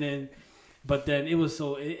 and then, but then it was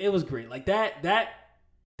great. Like that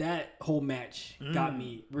whole match got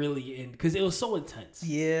me really in because it was so intense.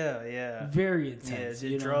 Yeah, very intense.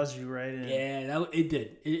 Yeah, it draws you right in. Yeah, it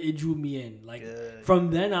did. It drew me in. Like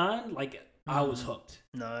from then on, like I was hooked.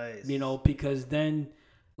 Nice. You know, because then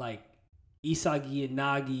like Isagi and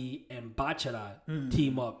Nagi and Bachara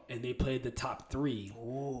team up and they played the top three,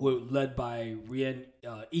 led by Rien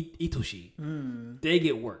Itoshi. They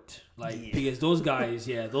get worked because those guys,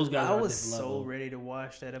 I was so ready to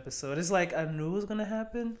watch that episode. It's like I knew it was gonna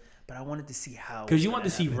happen, but I wanted to see how. Because you wanted to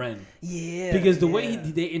see Ren, because the way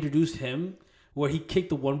they introduced him, where he kicked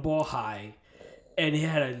the one ball high. And it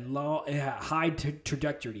had a high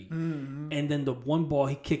trajectory, and then the one ball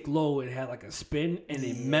he kicked low. It had like a spin, and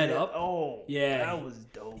it met up. Oh, yeah, that was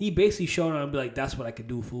dope. He basically showed on and be like, "That's what I could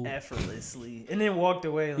do, fool." Effortlessly, and then walked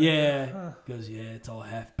away. Like, because it's all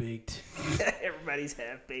half baked. Everybody's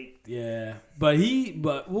half baked. Yeah, but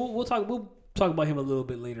we'll talk about him a little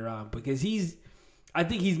bit later on because I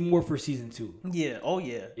think he's more for season 2. Yeah. Oh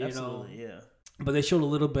yeah. Absolutely. Yeah. But they showed a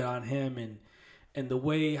little bit on him and the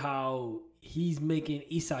way how he's making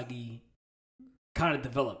Isagi kind of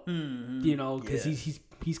develop, you know, because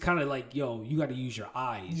he's kind of like, yo, you got to use your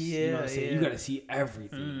eyes. You know what I'm saying? You got to see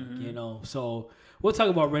everything, you know. So we'll talk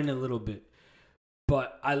about Ren in a little bit.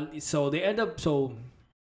 But they end up,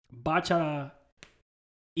 Bachara,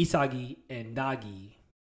 Isagi, and Nagi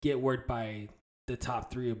get worked by the top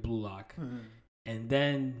 3 of Blue Lock. And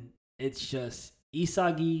then it's just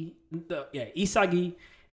Isagi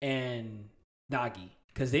and Nagi.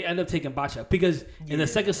 Because they end up taking Bachara. Because in the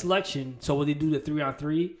second selection, so when they do the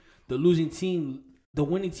 3-on-3, the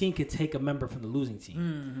winning team could take a member from the losing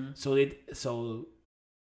team. So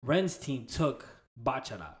Ren's team took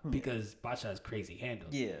Bachara because Bachara is crazy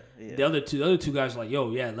handled. Yeah. The other two guys were like,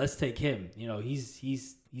 yo, yeah, let's take him. You know, he's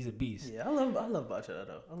a beast. Yeah, I love Bachara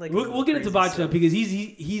though. I like. We'll get into Bachara because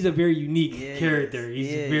he's a very unique character.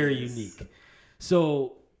 He's very unique.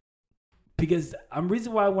 So because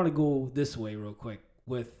reason why I want to go this way real quick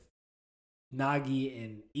with Nagi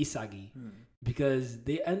and Isagi because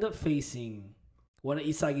they end up facing one of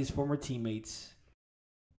Isagi's former teammates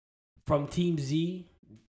from Team Z,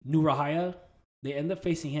 Nurahaya. They end up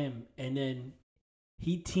facing him, and then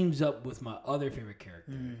he teams up with my other favorite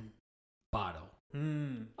character, Bado.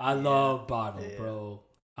 I love Bado, bro.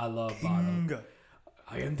 I love Bado.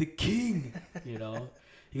 I am the king. You know,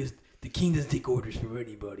 he goes, the king doesn't take orders from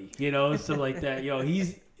anybody. You know, stuff like that. Yo,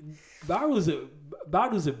 Bado's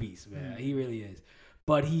a beast, man. He really is.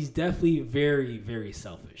 But he's definitely very, very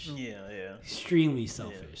selfish. Yeah. Extremely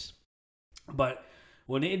selfish. Yeah. But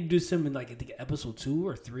when they introduced him in I think episode 2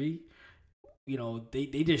 or 3, you know,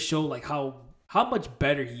 they just show how much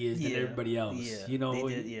better he is than everybody else. Yeah, you know,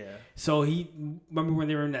 they did, So remember when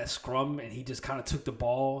they were in that scrum and he just kind of took the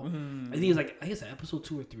ball. I think it was episode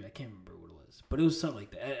 2 or 3. I can't remember what it was, but it was something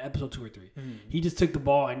like that. Episode 2 or 3. He just took the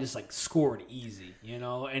ball and just scored easy, you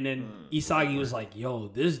know. And then Isagi was like, "Yo,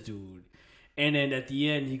 this dude." And then at the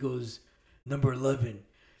end, he goes, "Number 11.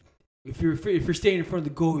 If you're staying in front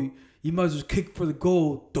of the goal, you might as well kick for the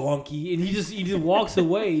goal, donkey." And he just walks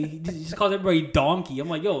away. He just calls everybody donkey. I'm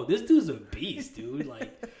like, yo, this dude's a beast, dude.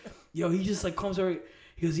 He just comes over.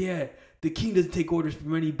 He goes, yeah, the king doesn't take orders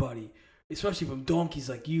from anybody, especially from donkeys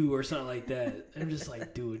like you or something like that. I'm just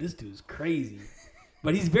like, dude, this dude's crazy.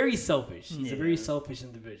 But he's very selfish. He's a very selfish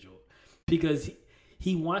individual because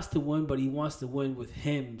he wants to win, but he wants to win with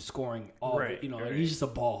him scoring all. Right, you know, and he's just a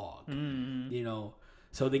ball hog. You know.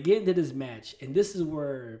 So they get into this match, and this is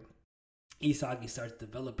where Isagi starts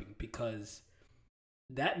developing because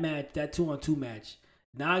that match, that 2-on-2 match,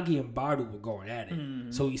 Nagi and Bado were going at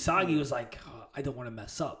it. So Isagi was like, oh, I don't want to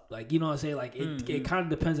mess up. You know what I'm saying? It kind of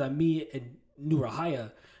depends on me and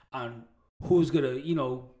Nurahaya on who's gonna,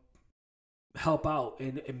 help out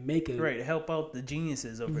and make it right. Help out the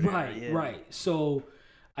geniuses over there. Right. So,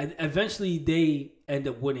 eventually they end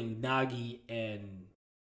up winning Nagi and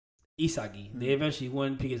Isagi. They eventually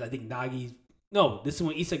win because I think this is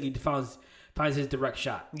when Isagi finds his direct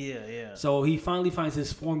shot. Yeah. So he finally finds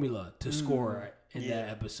his formula to score in that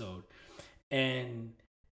episode, and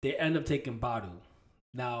they end up taking Badu.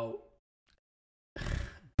 Now,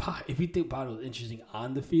 if you think Badu is interesting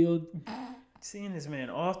on the field, seeing this man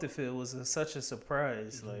off the field was such a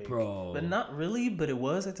surprise, bro. But not really, but it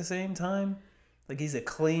was at the same time. Like, he's a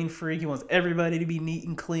clean freak. He wants everybody to be neat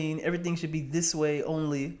and clean. Everything should be this way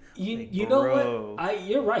only. You know what?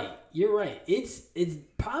 You're right. It's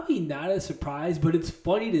probably not a surprise, but it's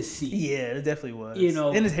funny to see. Yeah, it definitely was.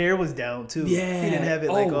 And his hair was down too. Yeah, he didn't have it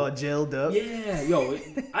all gelled up. Yeah,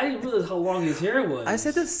 I didn't realize how long his hair was. I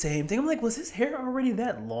said the same thing. I'm like, was his hair already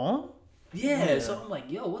that long? Yeah. So I'm like,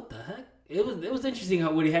 what the heck? It was interesting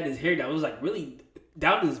how when he had his hair down, it was like really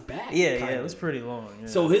down his back. Yeah, it was pretty long. Yeah.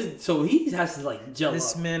 So he has to like gel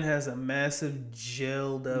this up. This man has a massive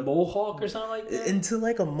gelled up mohawk or something like that. Into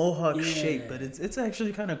like a mohawk shape, but it's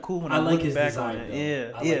actually kind of cool when I like look back design, on it.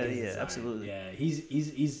 Yeah, absolutely. Yeah, he's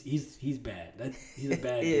bad. He's a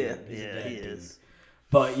bad dude. He is.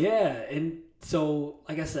 But and so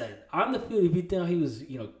like I said, on the field, if you think he was,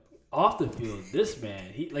 off the field, this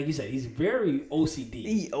man, he, like you said, he's very OCD.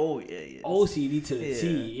 He is. OCD to the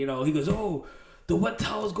T. He goes, the wet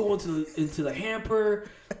towels go into the hamper.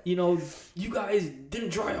 You guys didn't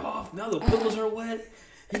dry off. Now the pillows are wet.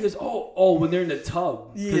 He goes, when they're in the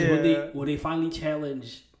tub. Because when they finally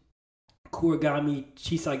challenge Kurogami,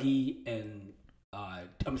 Chisagi, and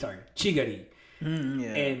Chigari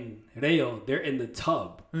and Reo, they're in the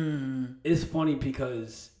tub. It's funny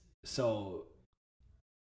because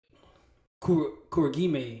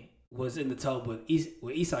Kurogime was in the tub with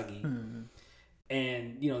Isagi.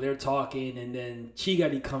 And they're talking, and then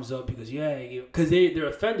Chigari comes up because they're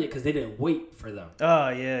offended because they didn't wait for them. Oh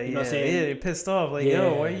yeah, what I'm saying? They're pissed off. Like,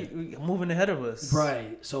 yo, why are you moving ahead of us?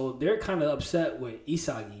 Right. So they're kind of upset with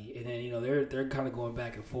Isagi, and then they're kind of going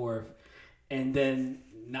back and forth, and then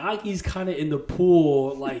Nagi's kind of in the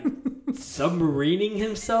pool, like submarining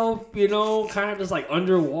himself, kind of just like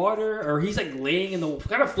underwater, or he's like laying in the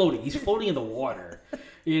kind of floating. He's floating in the water,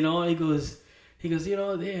 He goes,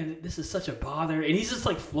 man, this is such a bother. And he's just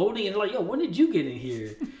like floating and like, yo, when did you get in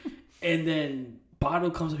here? And then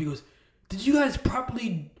Bado comes up. He goes, did you guys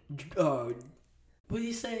properly, what did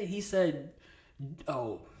he say? He said,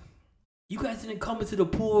 you guys didn't come into the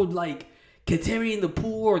pool like contaminating the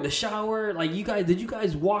pool or the shower. Like, did you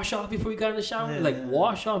guys wash off before you got in the shower? Like,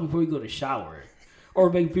 wash off before you go to the shower. Or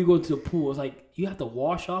maybe if you go to the pool, it's like you have to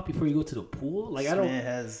wash off before you go to the pool. Like, this man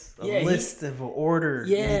has a list of order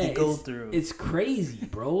you need to go through. It's crazy,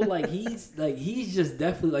 bro. Like he's just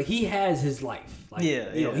definitely like he has his life. Like,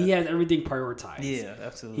 he has everything prioritized. Yeah,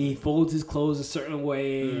 absolutely. He folds his clothes a certain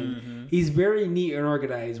way, and he's very neat and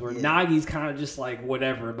organized. Where Nagi's kind of just like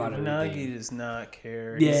whatever about everything. Nagi does not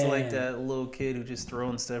care. He's like that little kid who just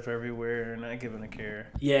throwing stuff everywhere and not giving a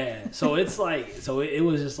care. Yeah, so it's like it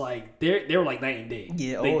was just like they were like night and day.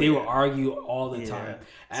 Yeah, like they would argue all the time.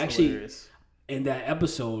 Actually, hilarious. In that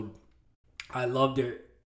episode, I loved their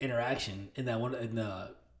interaction in that one in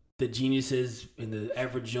the geniuses in the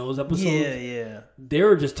Average Joe's episode. Yeah. They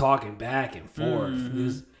were just talking back and forth. He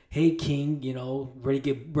goes, hey King,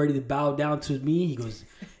 ready to bow down to me? He goes,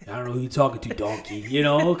 I don't know who you're talking to, donkey,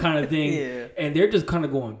 kind of thing. Yeah. And they're just kind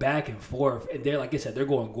of going back and forth. And they're, like I said, they're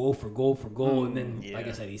going goal for goal for goal. And then, like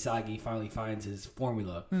I said, Isagi finally finds his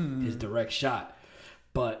formula, his direct shot.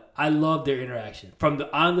 But I love their interaction. From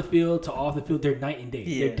on the field to off the field, they're night and day.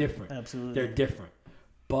 Yeah, they're different. Absolutely. They're different.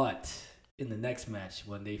 But in the next match,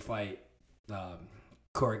 when they fight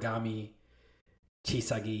Kurogami,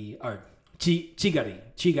 Chigari,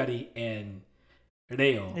 and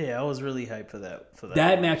Reo. Yeah, I was really hyped for that.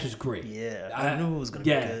 That match was great. Yeah, I knew it was going to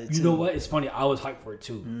be good, too. You know what? It's funny. I was hyped for it,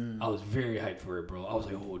 too. I was very hyped for it, bro. I was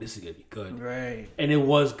like, oh, this is going to be good. Right. And it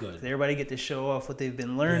was good. Everybody get to show off what they've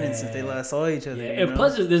been learning since they last saw each other. Yeah, and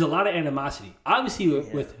plus, there's a lot of animosity. Obviously,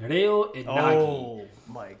 with Reo and Nagi. Oh,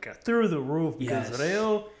 my God. Through the roof. Because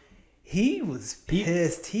Reo... He was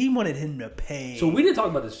pissed. He wanted him to pay. So we didn't talk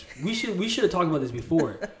about this. We should have talked about this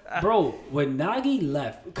before. Bro, when Nagi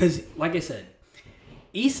left, because like I said,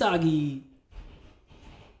 Isagi,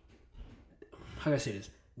 how can I say this?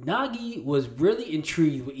 Nagi was really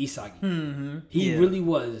intrigued with Isagi. He really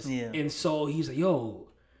was. Yeah. And so he's like, yo,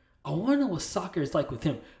 I want to know what soccer is like with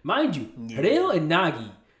him. Mind you, Reo and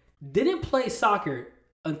Nagi didn't play soccer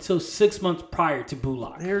until 6 months prior to Blue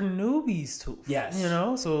Lock. They're newbies too. Yes.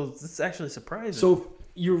 So it's actually surprising. So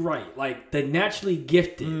you're right. Like the naturally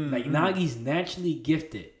gifted, like Nagi's naturally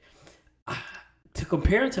gifted. To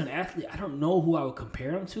compare him to an athlete, I don't know who I would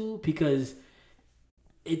compare him to because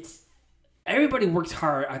it's everybody works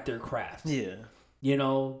hard at their craft. Yeah. You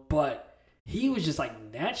know, but he was just like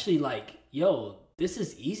naturally like, yo, this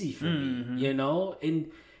is easy for me, you know?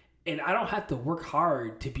 And I don't have to work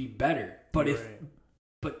hard to be better. But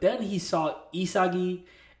but then he saw Isagi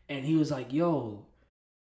and he was like, yo,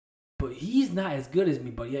 but he's not as good as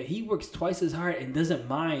me, but yet he works twice as hard and doesn't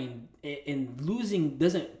mind, and losing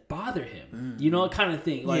doesn't bother him. You know, kind of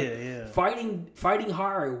thing. Like fighting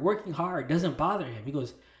hard, working hard doesn't bother him. He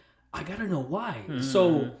goes, I gotta know why.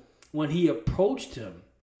 So when he approached him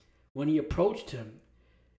in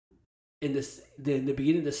the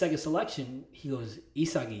beginning of the second selection, he goes,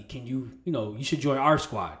 Isagi, can you should join our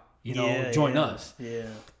squad. Join us. Yeah.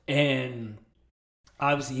 And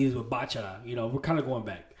obviously he was with Bachara. We're kind of going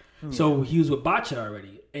back. So he was with Bachara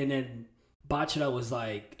already. And then Bachara was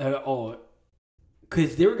like,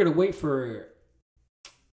 because they were going to wait for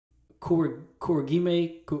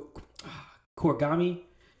Kurogami,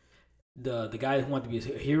 the guy who wanted to be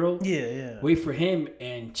a hero. Yeah. Wait for him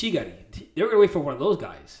and Chigari. They were going to wait for one of those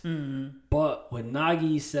guys. But when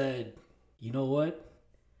Nagi said, you know what?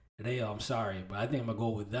 Reo, I'm sorry, but I think I'm going to go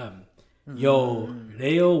with them. Yo,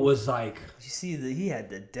 Reo was like... You see, he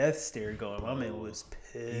had the death stare going. My man was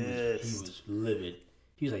pissed. He was livid.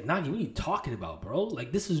 He was like, Nagi, what are you talking about, bro?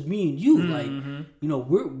 Like, this is me and you. Like,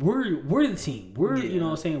 we're the team. We're, you know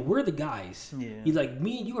what I'm saying? We're the guys. Yeah. He's like,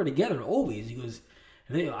 me and you are together always. He goes,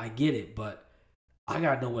 Reo, I get it, but I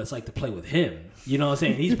got to know what it's like to play with him. You know what I'm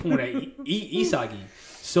saying? He's pointing at Isagi.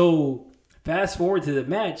 So... Fast forward to the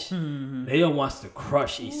match, Reo wants to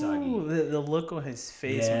crush Isagi. Ooh, the look on his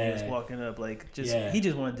face when he was walking up, like he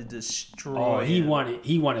just wanted to destroy. Oh, he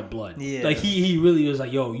wanted blood. Yeah, like he really was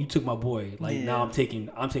like, yo, you took my boy. Like now I'm taking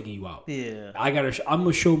you out. Yeah, I'm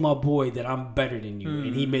gonna show my boy that I'm better than you,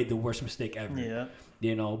 and he made the worst mistake ever. Yeah,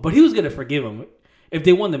 but he was gonna forgive him if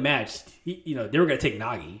they won the match. They were gonna take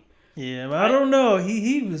Nagi. Yeah, but I don't know.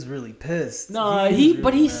 He was really pissed. No,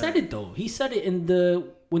 he said it though. He said it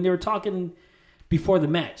when they were talking before the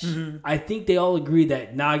match. I think they all agreed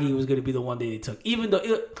that Nagi was going to be the one that they took. Even though,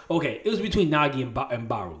 it was between Nagi and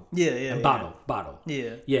Baru. Yeah. And Bado.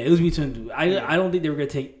 Yeah. Yeah, it was between... I don't think they were going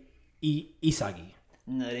to take Isagi.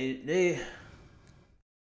 No, they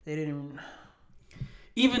didn't...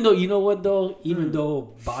 Even though, you know what though? Even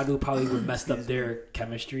though Badu probably would have messed up their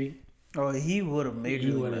chemistry. Oh, he would have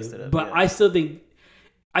majorly messed it up. But I still think...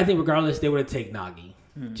 I think regardless, they would have taken Nagi.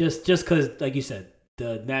 Just because, like you said,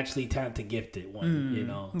 the naturally talented, gifted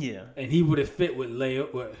one, Yeah. And he would have fit with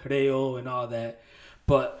Reo and all that.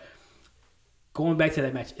 But going back to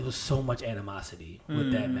that match, it was so much animosity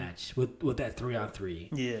with that match, with that 3-on-3.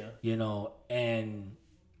 Yeah. And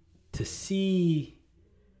to see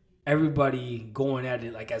everybody going at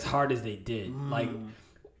it like as hard as they did, like,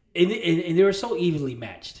 and they were so evenly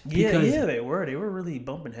matched. Because, they were. They were really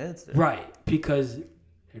bumping heads there. Right. Because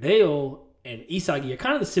Reo and Isagi are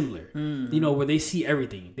kind of similar, where they see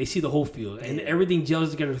everything. They see the whole field, and everything gels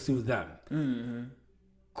together through them.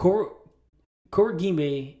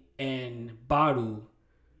 Kurogime and Baru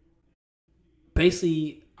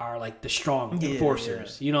basically are like the strong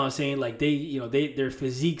enforcers. Yeah. You know what I'm saying? Like their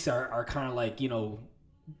physiques are kind of like,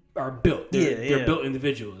 are built. They're built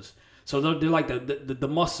individuals. So they're like the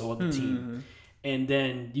muscle of the team. And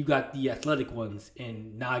then you got the athletic ones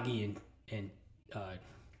in Nagi and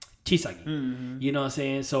Chisagi. You know what I'm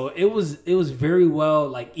saying? So it was very well,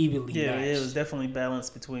 like, evenly matched. Yeah, it was definitely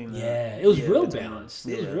balanced between them. Yeah, it was real balanced.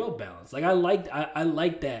 It was real balanced. Like, I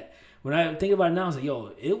liked that. When I think about it now, I was like,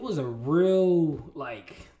 yo, it was a real,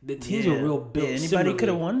 like, the teams were real built. Yeah, anybody could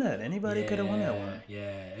have won that. Anybody could have won that one.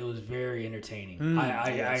 Yeah, it was very entertaining.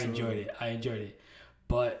 I enjoyed it. I enjoyed it.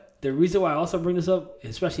 But the reason why I also bring this up,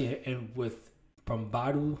 especially from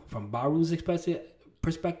Baru's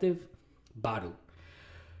perspective, Baru.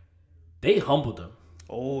 They humbled him.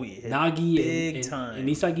 Oh, yeah. Nagi and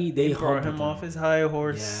Isagi, they brought him off his high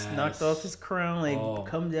horse, knocked off his crown,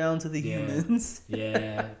 come down to the humans.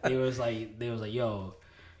 Yeah. They was like, yo.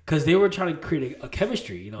 Because they were trying to create a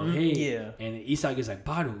chemistry, hey. And Isagi's like,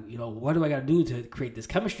 Baru, what do I got to do to create this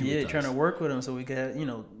chemistry with us? Trying to work with him so we could,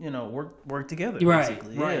 work together,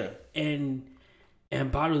 basically. Right. And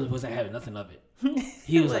Baru wasn't having nothing of it.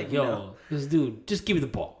 He was like, yo, this dude, just give me the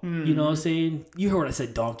ball. You know what I'm saying? You heard what I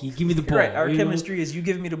said, donkey. Give me the ball. Right. Our chemistry is you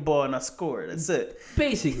give me the ball and I score. That's it.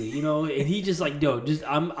 Basically, and he just like, yo,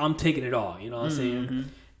 I'm taking it all. You know what I'm saying?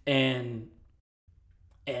 And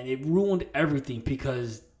it ruined everything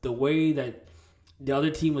because the way that the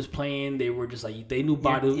other team was playing. They were just like, they knew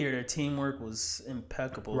Badu. Yeah, their teamwork was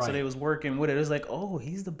impeccable. Right. So they was working with it. It was like, oh,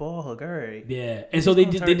 he's the ball hog. All right. Yeah. And so they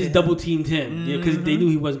just double teamed him because they knew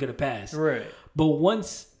he wasn't going to pass. Right. But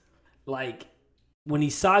once, like, when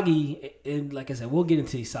Isagi, and like I said, we'll get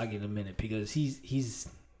into Isagi in a minute because he's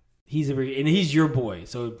and he's your boy.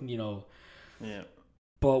 So, Yeah.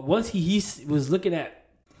 But once he was looking at,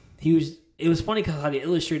 it was funny because how they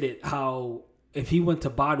illustrated how if he went to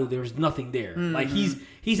Badu, there was nothing there. Mm-hmm. Like he's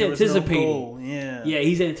anticipating. No yeah,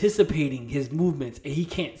 he's anticipating his movements and he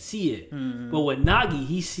can't see it. Mm-hmm. But with Nagi,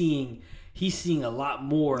 he's seeing a lot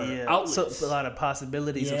more outlets. So a lot of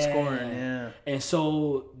possibilities of scoring. Yeah. And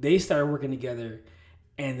so they started working together,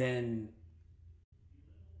 and then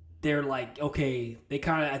they're like, okay, they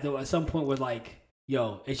kind of at some point were like,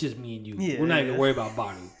 yo, it's just me and you. We're not even worried about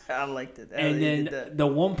Badu. I liked it. And then the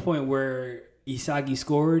one point where Isagi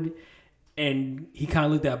scored, and he kind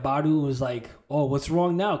of looked at Badu and was like, oh, what's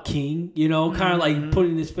wrong now, King? Kind of like put it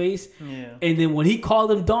in his face. Yeah. And then when he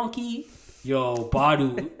called him Donkey,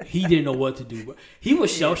 Badu, he didn't know what to do. He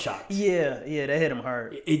was shell-shocked. Yeah, that hit him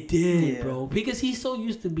hard. It did, bro. Because he's so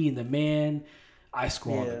used to being the man. I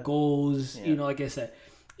score all the goals. Yeah. Like I said,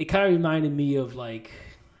 it kind of reminded me of like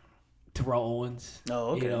Terrell Owens.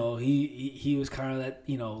 Oh, okay. He was kind of that,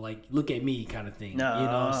 like look at me kind of thing. No, you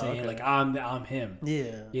know what I'm saying? okay. Like I'm him.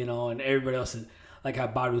 Yeah. And everybody else is like how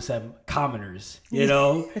Badu said, commoners.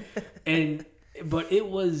 But it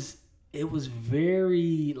was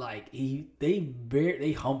very like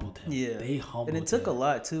they humbled him. Yeah. They humbled him. And it took a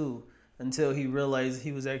lot too until he realized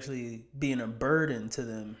he was actually being a burden to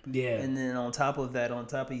them. Yeah. And then on top of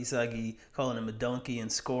Isagi calling him a donkey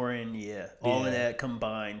and scoring, all of that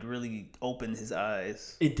combined really opened his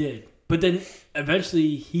eyes. It did. But then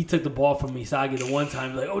eventually he took the ball from Isagi the one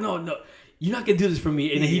time, like, oh no, you're not gonna do this for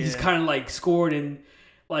me. And then he just kind of like scored, and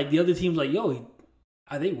like the other team's like, yo,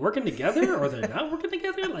 are they working together or they're not working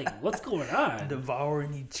together? Like, what's going on?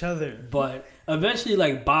 Devouring each other. But eventually,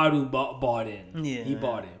 like Badu bought in. Yeah, he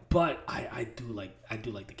bought in. But I do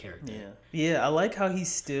like the character. Yeah. I like how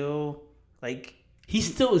he's still like he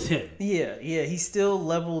still is him. Yeah. He still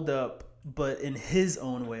leveled up, but in his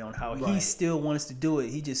own way on how he still wants to do it.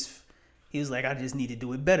 He was like, I just need to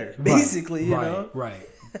do it better, basically. You know. Right.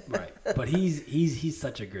 But he's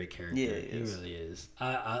such a great character. Yeah, he really is.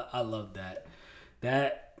 I love that.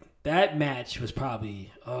 That match was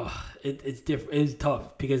probably it's different. It's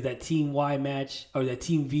tough because that Team Y match or that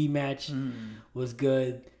Team V match was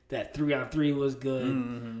good. That 3-on-3 was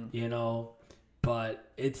good,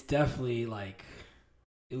 but it's definitely like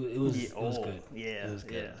it was good. Yeah, it was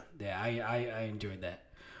good. Yeah, I enjoyed that.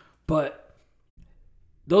 But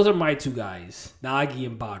those are my two guys, Nagi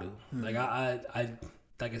and Badu. Like I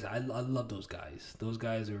like I said, I love those guys. Those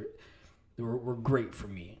guys were great for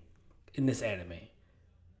me in this anime.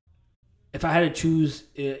 If I had to choose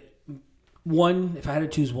one, it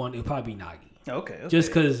would probably be Nagi. Okay. Just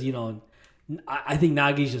because I think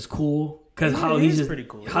Nagi's just cool because how he's just pretty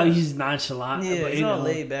cool. How he's just nonchalant. Yeah, he's all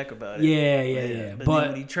laid back about it. Yeah. But then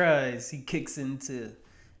when he tries, he kicks into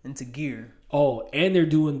gear. Oh, and they're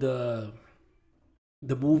doing the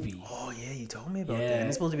movie. Oh yeah, you told me about that. And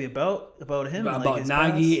it's supposed to be about him, about like his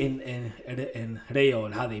Nagi and Reo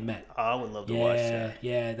and how they met. Oh, I would love to watch that.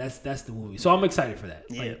 Yeah, that's the movie. So I'm excited for that.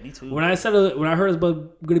 Yeah, me too. When I heard it was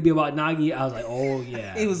going to be about Nagi, I was like, oh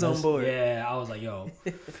yeah, he was on board. Yeah, I was like, yo.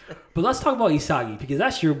 But let's talk about Isagi because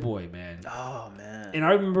that's your boy, man. Oh man. And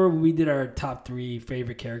I remember when we did our top 3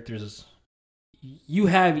 favorite characters. You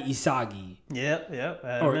have Isagi. Yep.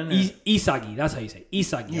 Or Isagi. That's how you say it.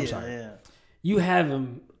 Isagi. I'm sorry. Yeah. You have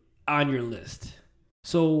him on your list.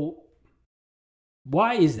 So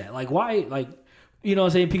why is that? Like why? Like what I'm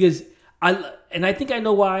saying? Because I think I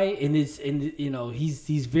know why. And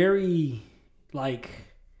he's very like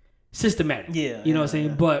systematic. Yeah. You know what I'm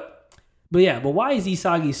saying? Yeah. But why is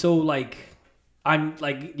Isagi so like on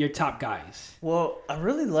like your top guys? Well, I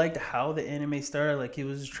really liked how the anime started. Like he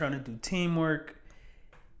was just trying to do teamwork.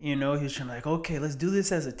 He was trying to like, okay, let's do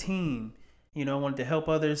this as a team. I wanted to help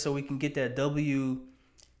others so we can get that W,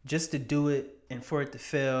 just to do it and for it to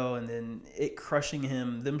fail, and then it crushing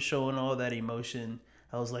him, them showing all that emotion.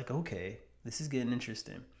 I was like, okay, this is getting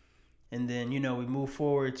interesting. And then, we move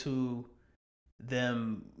forward to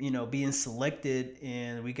them, being selected,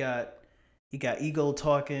 and he got Ego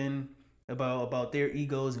talking about their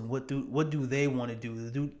egos and what do they want to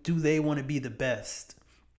do? Do they want to be the best?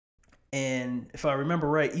 And if I remember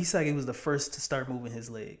right, Isagi was the first to start moving his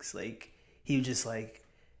legs. Like he was just like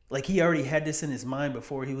he already had this in his mind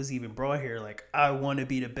before he was even brought here. Like, I want to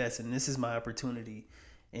be the best, and this is my opportunity.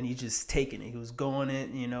 And he's just taking it. He was going it,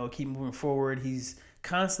 keep moving forward. He's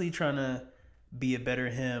constantly trying to be a better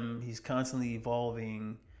him. He's constantly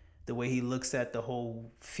evolving. The way he looks at the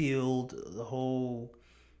whole field, the whole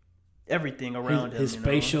everything around his him.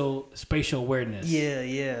 spatial awareness.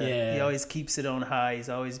 Yeah. He always keeps it on high. He's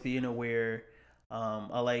always being aware.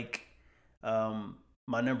 I like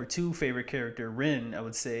my number 2 favorite character, Rin. I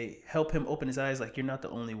would say help him open his eyes. Like, you're not the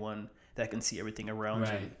only one that can see everything around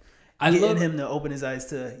you. I love him to open his eyes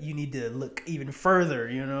to, you need to look even further,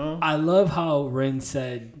 you know? I love how Ren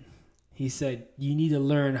said, he said, you need to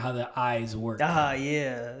learn how the eyes work.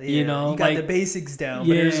 Yeah. You know, you got the basics down,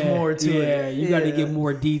 but there's more to it. Yeah, you got to get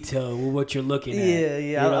more detail with what you're looking at.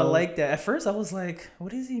 Yeah. I like that. At first, I was like,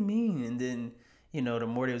 what does he mean? And then, you know, the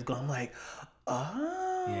more they was going, I'm like,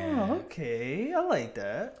 okay, I like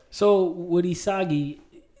that. So with Isagi,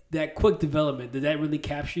 that quick development, did that really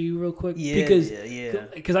capture you real quick? Yeah,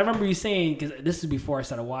 Because I remember you saying, because this is before I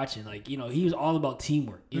started watching, like, you know, he was all about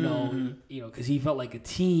teamwork, you know, because he felt like a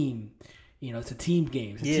team, you know, it's a team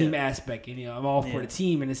game, it's a team aspect, and, you know, I'm all for the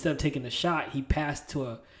team, and instead of taking the shot, he passed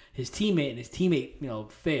to his teammate, and his teammate, you know,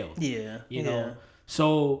 failed. You know,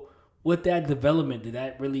 so with that development, did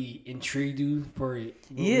that really intrigue you for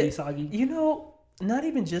Isagi? You know, not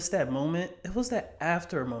even just that moment. It was that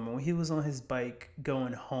after moment when he was on his bike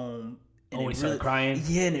going home. And he started crying?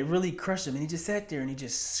 Yeah, and it really crushed him. And he just sat there and he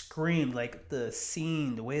just screamed. Like, the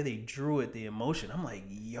scene, the way they drew it, the emotion. I'm like,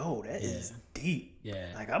 yo, that is deep. Yeah.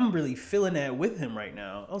 Like, I'm really feeling that with him right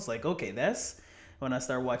now. I was like, okay, that's when I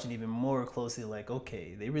started watching even more closely. Like,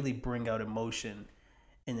 okay, they really bring out emotion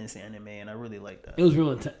in this anime, and I really like that. It was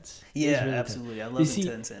real intense. Yeah, really absolutely. Intense. I love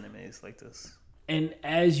intense animes like this. And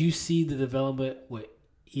as you see the development with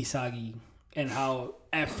Isagi and how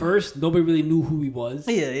at first nobody really knew who he was.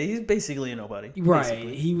 Yeah, he's basically a nobody. Right.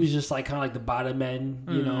 Basically. He was just like kind of like the bottom end,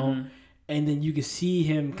 you know. And then you could see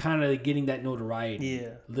him kind of getting that notoriety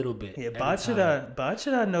a little bit. Yeah,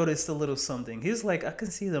 Bachida noticed a little something. He was like, I can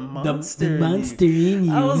see the monster. The monster in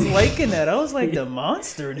you. I was liking that. I was like, the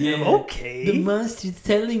monster in him. Okay. The monster's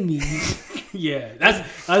telling me. Yeah, that's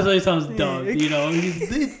why it sounds dumb, you know.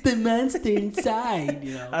 It's the monster inside,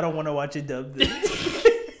 you know. I don't want to watch it dubbed.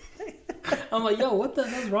 I'm like, yo, what the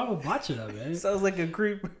hell's wrong with Bachida, man? Sounds like a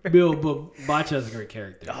creep. Bill, but Bachida's a great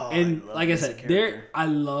character. Oh, and like I said, I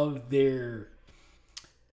love their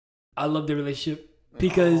relationship.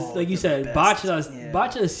 Because, like you said,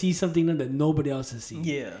 Bachida sees something that nobody else has seen.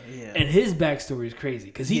 Yeah. And his backstory is crazy.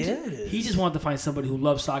 Because he just wanted to find somebody who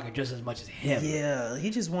loves soccer just as much as him. Yeah, he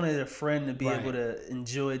just wanted a friend to be able to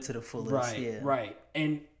enjoy it to the fullest. Right.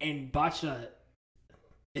 And Bachida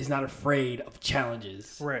is not afraid of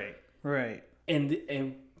challenges. Right.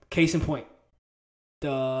 And case in point,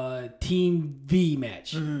 the Team V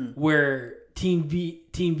match where Team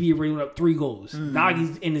V ran up 3 goals.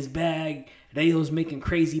 Nagi's in his bag. Reido's making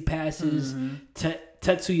crazy passes.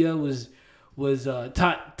 Tetsuya was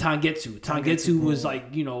Tangetsu. Tangetsu was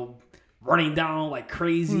like, you know, running down like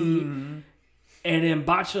crazy. And then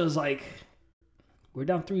Bacha's like, we're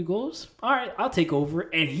down 3 goals? All right, I'll take over.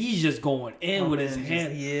 And he's just going in with his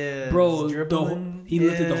hand. Bro, he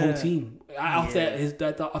lifted the whole team. Off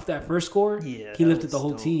that first score, he lifted the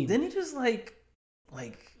whole team. Then he just like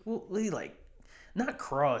not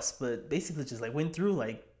crossed, but basically just like went through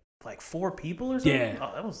like 4 people or something.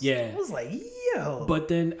 It was like, yo. But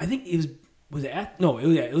then I think it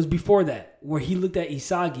was before that where he looked at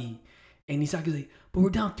Isagi, and Isagi's like, but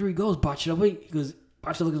we're down 3 goals, Bachida. Wait, he goes,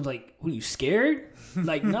 Bachida looks like, what are you scared?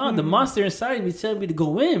 Like, nah, the monster inside me telling me to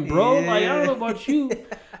go in, bro. Like, I don't know about you.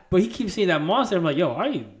 But he keeps seeing that monster. I'm like, yo,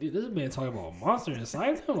 this man talking about a monster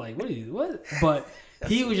inside him? Like, what? But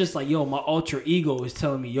he was just like, yo, my alter ego is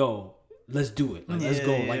telling me, yo, let's do it. Like, let's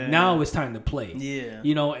go. Like, now it's time to play. Yeah.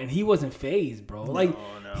 You know, and he wasn't phased, bro. Like,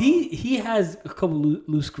 he has a couple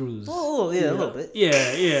loose screws. Oh, yeah, a little bit.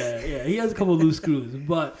 Yeah. He has a couple loose screws.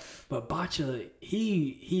 But Bacha,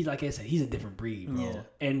 he like I said, he's a different breed, bro.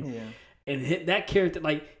 And that character,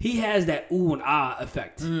 like, he has that ooh and ah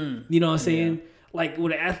effect. You know what I'm saying? Yeah. Like,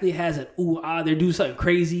 when an athlete has an ooh ah, they do something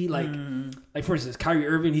crazy. Like for instance, Kyrie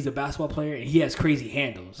Irving, he's a basketball player, and he has crazy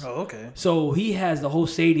handles. Oh, okay. So he has the whole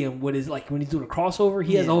stadium with his, like, when he's doing a crossover,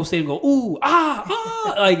 he has the whole stadium go ooh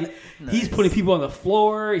ah. Like, he's putting people on the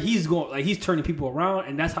floor. He's going, like, he's turning people around,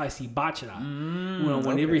 and that's how I see Bachida.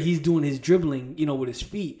 Whenever he's doing his dribbling, you know, with his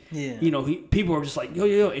feet, you know, people are just like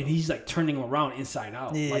yo, and he's like turning them around inside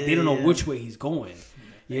out. Like, they don't know which way he's going.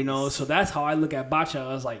 You know, so that's how I look at Bachida.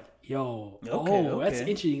 I was like, yo, that's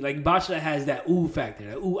interesting. Like, Bachida has that ooh factor,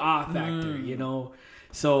 that ooh ah factor, you know.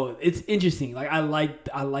 So it's interesting. Like, I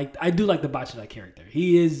do like the Bachida character.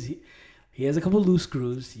 He has a couple loose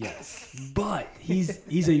screws, yes, but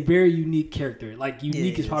he's a very unique character. Like,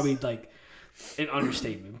 unique is probably like an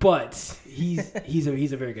understatement. But he's a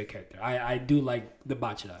very good character. I do like the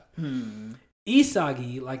Bachira.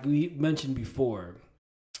 Isagi, like we mentioned before,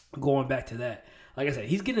 going back to that, like I said,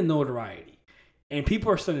 he's getting notoriety, and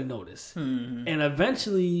people are starting to notice, and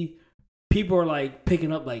eventually, people are like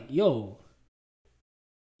picking up, like, yo,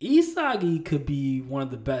 Isagi could be one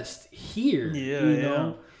of the best here, you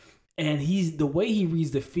know. And he's the way he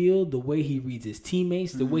reads the field, the way he reads his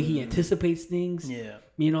teammates, the way he anticipates things. Yeah,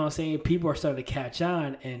 you know what I'm saying. People are starting to catch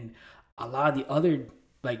on, and a lot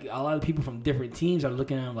of people from different teams are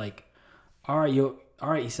looking at him like, all right,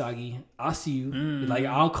 Isagi, I'll see you. Like,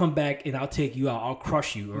 I'll come back and I'll take you out. I'll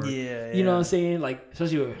crush you. Or, you know what I'm saying? Like,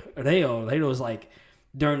 especially with Reo. Reo was like,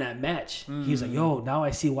 during that match, he was like, yo, now I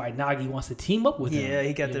see why Nagi wants to team up with him. Yeah,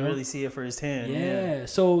 he got to really see it firsthand. Yeah.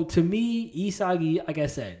 So, to me, Isagi, like I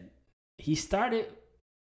said, he started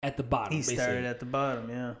at the bottom. He started at the bottom,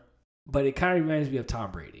 yeah. But it kind of reminds me of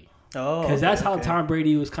Tom Brady. Oh, because that's how Tom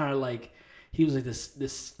Brady was kind of like, he was like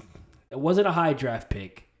this. It wasn't a high draft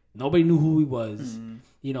pick. Nobody knew who he was.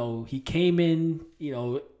 You know, he came in, you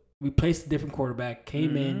know, replaced a different quarterback,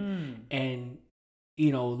 came in, and,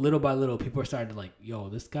 you know, little by little, people are starting to like, yo,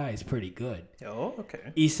 this guy is pretty good. Oh,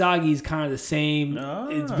 okay. Isagi's kind of the same.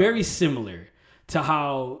 It's very similar to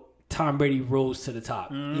how Tom Brady rose to the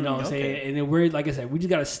top. You know what I'm saying? And then we're, like I said, we just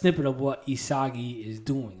got a snippet of what Isagi is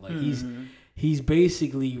doing. Like, he's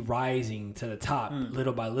basically rising to the top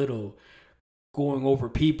little by little, going over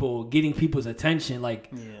people, getting people's attention. Like,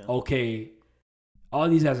 okay, all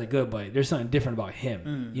these guys are good, but there's something different about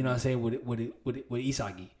him. You know what I'm saying? With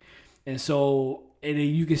Isagi. And so, and then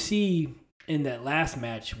you can see in that last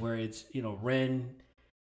match where it's, you know, Ren,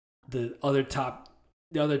 the other top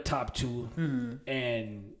two,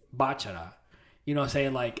 and Bachara. You know what I'm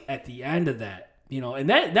saying? Like, at the end of that, you know, and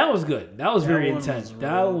that was good. That was very intense.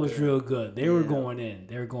 That was real good. They were going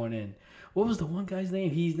in. What was the one guy's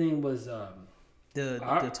name? His name was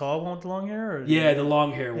the tall one with the long hair? Or the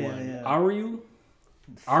long hair one. Yeah. Are you?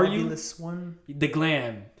 Fabulous one? The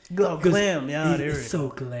glam. Glam, yeah. He's so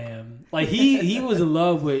glam. Like, he was in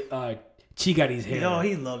love with Chigari's hair. No,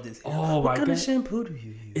 he loved his hair. Oh, what kind of shampoo do you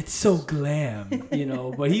use? It's so glam, you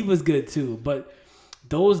know. But he was good too. But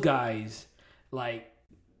those guys, like,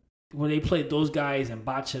 when they played those guys and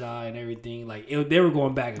Bachara and everything, like, they were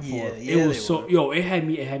going back and forth. It was so it had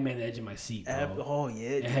me at the edge of my seat, bro.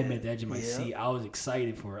 It had me at the edge of my seat. I was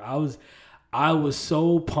excited for it. I was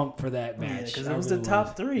so pumped for that match. Because it was the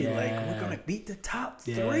top three. Yeah. Like, we're gonna beat the top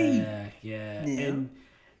three. Yeah.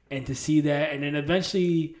 And to see that, and then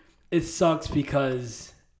eventually it sucks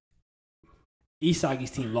because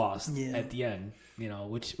Isagi's team lost at the end. You know,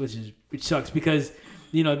 which sucks because,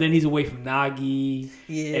 you know, then he's away from Nagi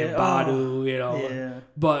and Badu. You know,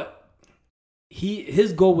 but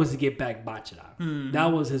his goal was to get back Bachara.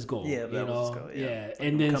 That was his goal. Yeah, that was his goal. Yeah,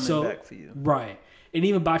 and then coming back for you. Right. And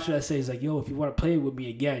even Bachara says, like, yo, if you want to play with me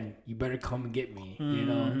again, you better come and get me. You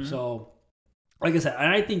know? So, like I said, and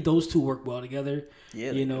I think those two work well together.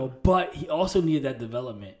 Yeah. You know, but he also needed that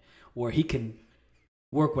development where he can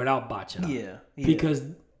work without Bachara. Yeah. Because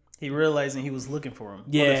he realizing he was looking for him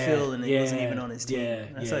on the field and he wasn't even on his team.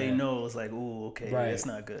 That's how you know it was like, ooh, okay, that's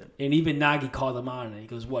not good. And even Nagi called him on and he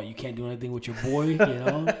goes, what, you can't do anything with your boy? You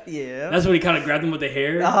know? That's when he kind of grabbed him with the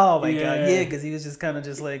hair. Oh, my God. Yeah, because he was just kind of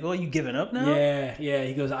just like, oh, you giving up now? Yeah.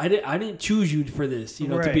 He goes, I didn't choose you for this, you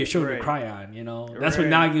know, to be a shoulder to cry on, you know? That's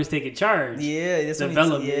when Nagi was taking charge. Yeah, that's when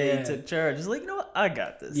he took charge. He's like, you know what? I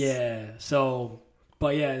got this. Yeah, so,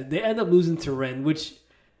 but yeah, they end up losing to Ren, which,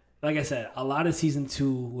 like I said, a lot of season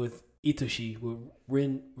 2 with Itoshi, with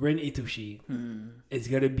Ren Itoshi, is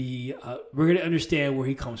going to be, we're going to understand where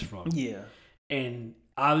he comes from. Yeah. And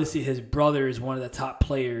obviously his brother is one of the top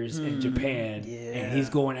players in Japan, and he's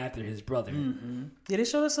going after his brother. Yeah, they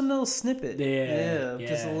showed us some little snippet. Yeah.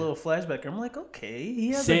 Just a little flashback. I'm like, okay,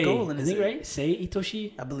 he has a goal in his head. Right? Sei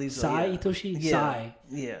Itoshi? I believe so, Sai Itoshi? Yeah. Sai.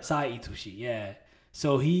 Yeah. Sai Itoshi, yeah.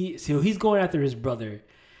 So he's going after his brother,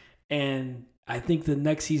 and I think the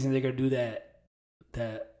next season they're gonna do that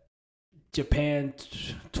Japan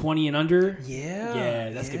 20 and under.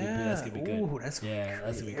 Yeah, that's gonna be good. Ooh, that's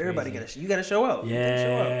gonna be everybody you gotta show up.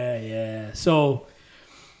 Yeah. So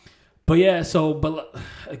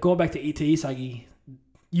going back to Isagi,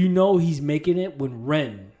 you know he's making it when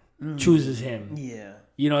Ren chooses him. Yeah,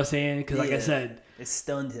 you know what I'm saying? Because like I said, it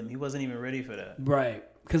stunned him. He wasn't even ready for that. Right.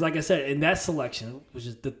 Because like I said, in that selection, which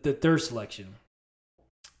is the third selection,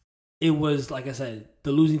 it was, like I said,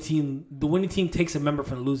 the winning team takes a member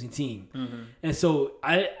from the losing team. And so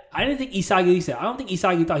I didn't think Isagi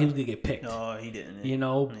thought he was going to get picked. No, he didn't. You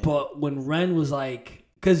know, but when Ren was like,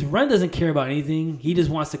 because Ren doesn't care about anything. He just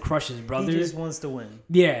wants to crush his brother. He just wants to win.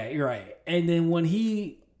 Yeah, you're right. And then when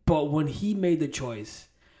he made the choice,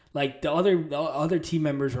 like the other team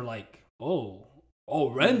members were like, oh,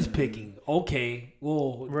 Ren's picking. Okay,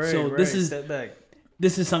 well, this is step back.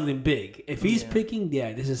 This is something big. If he's picking,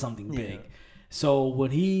 this is something big. So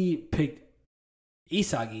when he picked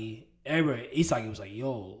Isagi was like,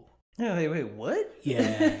 yo. Yeah, wait, what?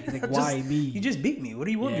 Yeah. He's like, why me? You just beat me. What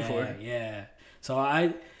do you want me for? Yeah. So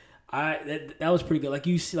that was pretty good. Like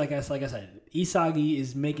you see, like I said, Isagi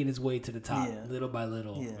is making his way to the top little by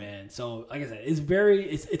little, man. So like I said,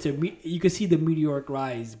 you can see the meteoric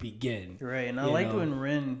rise begin. Right, and I liked when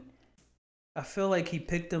Ren. I feel like he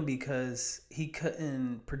picked him because he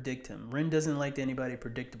couldn't predict him. Ren doesn't like anybody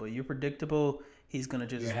predictable. You're predictable, he's gonna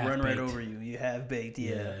just run right over you. You have baked,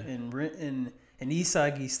 And Ren and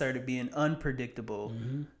Isagi started being unpredictable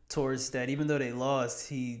towards that. Even though they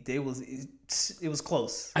lost, it was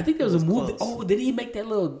close. I think there was a move. Oh, did he make that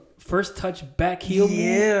little first touch back heel move?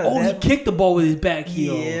 Yeah. He kicked the ball with his back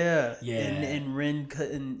heel. Yeah. And Ren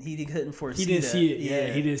couldn't foresee He didn't see it.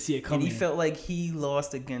 Yeah, he didn't see it coming. And he felt like he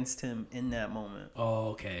lost against him in that moment. Oh,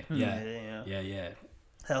 okay. Yeah.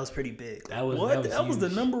 That was pretty big. That was the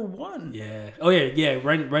number one. Yeah. Oh yeah.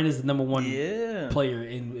 Ren is the number one player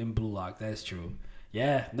in Blue Lock. That's true.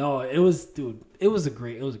 Yeah. No, it was a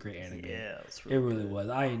great anime. Yeah, it really was.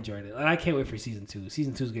 I enjoyed it, and I can't wait for season 2.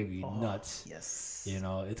 Season 2 is gonna be nuts. Yes.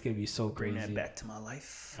 It's gonna be so crazy. Bring that back to my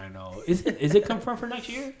life. I know. Is it confirmed for next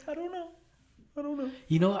year? I don't know.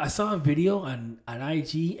 I saw a video on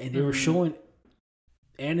IG, and they were showing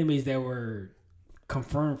animes that were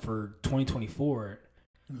confirmed for 2024.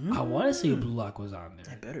 I want to say Blue Lock was on there.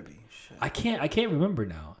 It better be. Shit. I can't remember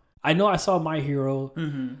now. I know I saw My Hero,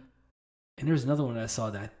 and there's another one that I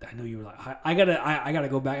saw that I know you were like, I gotta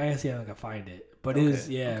go back. I gotta see if I can find it. But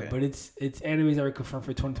but it's animes that are confirmed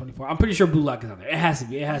for 2024. I'm pretty sure Blue Lock is on there. It has to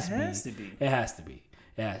be. It has to be.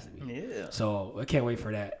 Yeah. So I can't wait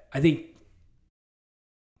for that. I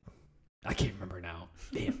can't remember now.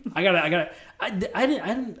 Damn. I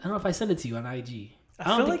don't know if I sent it to you on IG.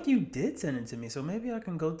 I feel like you did send it to me, so maybe I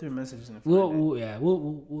can go through messages and find it.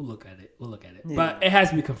 We'll look at it. Yeah. But it has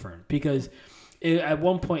to be confirmed because at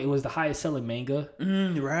one point it was the highest selling manga.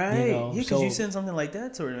 Right. Because you sent something like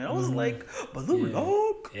that to me. I was like, Blue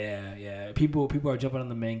Lock. Yeah. People are jumping on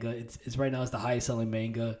the manga. It's right now it's the highest selling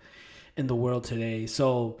manga in the world today.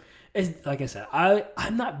 So it's like I said,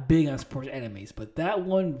 I'm not big on sports animes, but that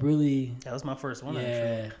one really. That was my first one.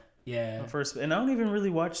 Actually. Yeah. First, and I don't even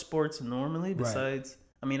really watch sports normally. Besides,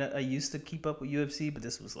 I mean, I used to keep up with UFC, but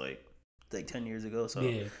this was like 10 years ago. So,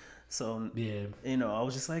 I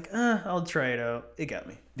was just like, I'll try it out. It got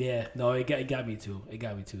me. Yeah, no, it got me too.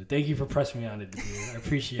 Thank you for pressing me on it, dude. I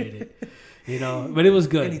appreciate it. But it was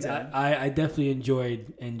good. Anytime. I definitely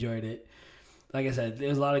enjoyed it. Like I said,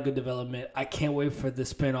 there's a lot of good development. I can't wait for the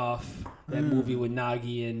spinoff, that movie with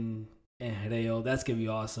Nagi and Hideo. That's gonna be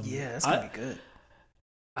awesome. Yeah, that's gonna be good.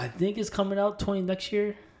 I think it's coming out next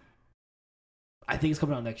year. I think it's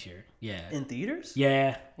coming out next year. Yeah. In theaters?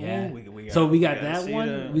 Yeah. Ooh, we got that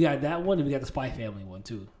one. We got that one, and we got the Spy Family one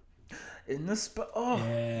too. In the yes.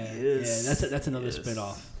 That's another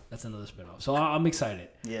spinoff. So I'm excited.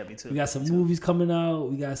 Yeah, me too. We got some movies coming out.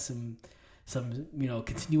 We got some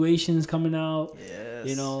continuations coming out.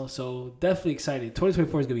 Yes. So definitely excited.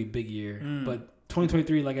 2024 is gonna be a big year, but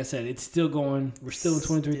 2023, like I said, it's still going. We're still in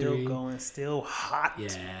 2023. Still going, still hot.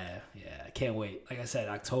 Yeah. I can't wait. Like I said,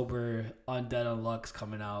 October, Undead Unluck's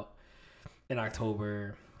coming out in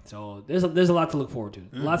October. So there's a lot to look forward to.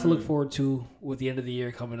 A lot to look forward to with the end of the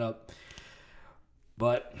year coming up.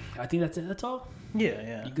 But I think that's it. That's all.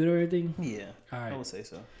 Yeah. You good or everything? Yeah. All right. I would say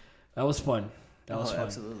so. That was fun.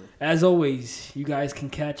 Absolutely. As always, you guys can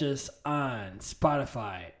catch us on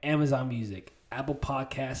Spotify, Amazon Music, Apple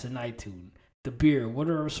Podcasts, and iTunes. Dabir, what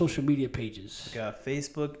are our social media pages? We got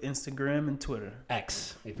Facebook, Instagram, and Twitter.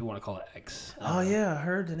 X, if you want to call it X. I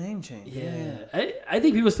heard the name change. Yeah. I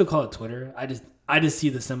think people still call it Twitter. I just see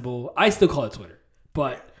the symbol. I still call it Twitter,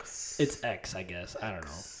 but it's X, I guess. I don't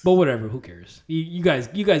know, but whatever. Who cares? You guys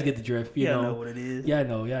get the drift. You know. I know what it is. Yeah, I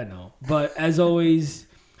know. But as always,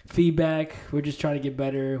 feedback. We're just trying to get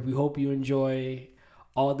better. We hope you enjoy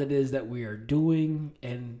all that is that we are doing,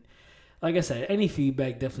 and like I said, any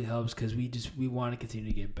feedback definitely helps because we want to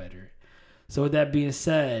continue to get better. So with that being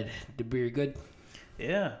said, Dabir, good?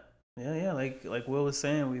 Yeah. Like Will was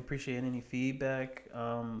saying, we appreciate any feedback.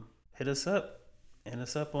 Hit us up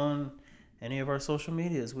on any of our social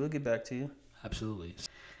medias. We'll get back to you. Absolutely.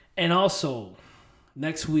 And also,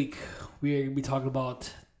 next week we are going to be talking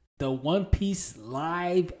about the One Piece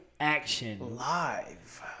live action.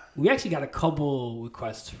 We actually got a couple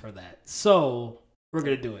requests for that, so we're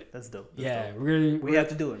gonna do it. That's dope. Dope. We have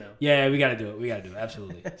to do it now. Yeah, we gotta do it.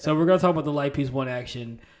 Absolutely. So we're gonna talk about the Light Piece 1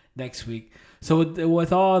 action next week. So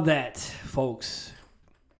with all that, folks,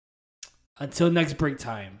 until next break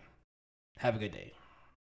time, have a good day.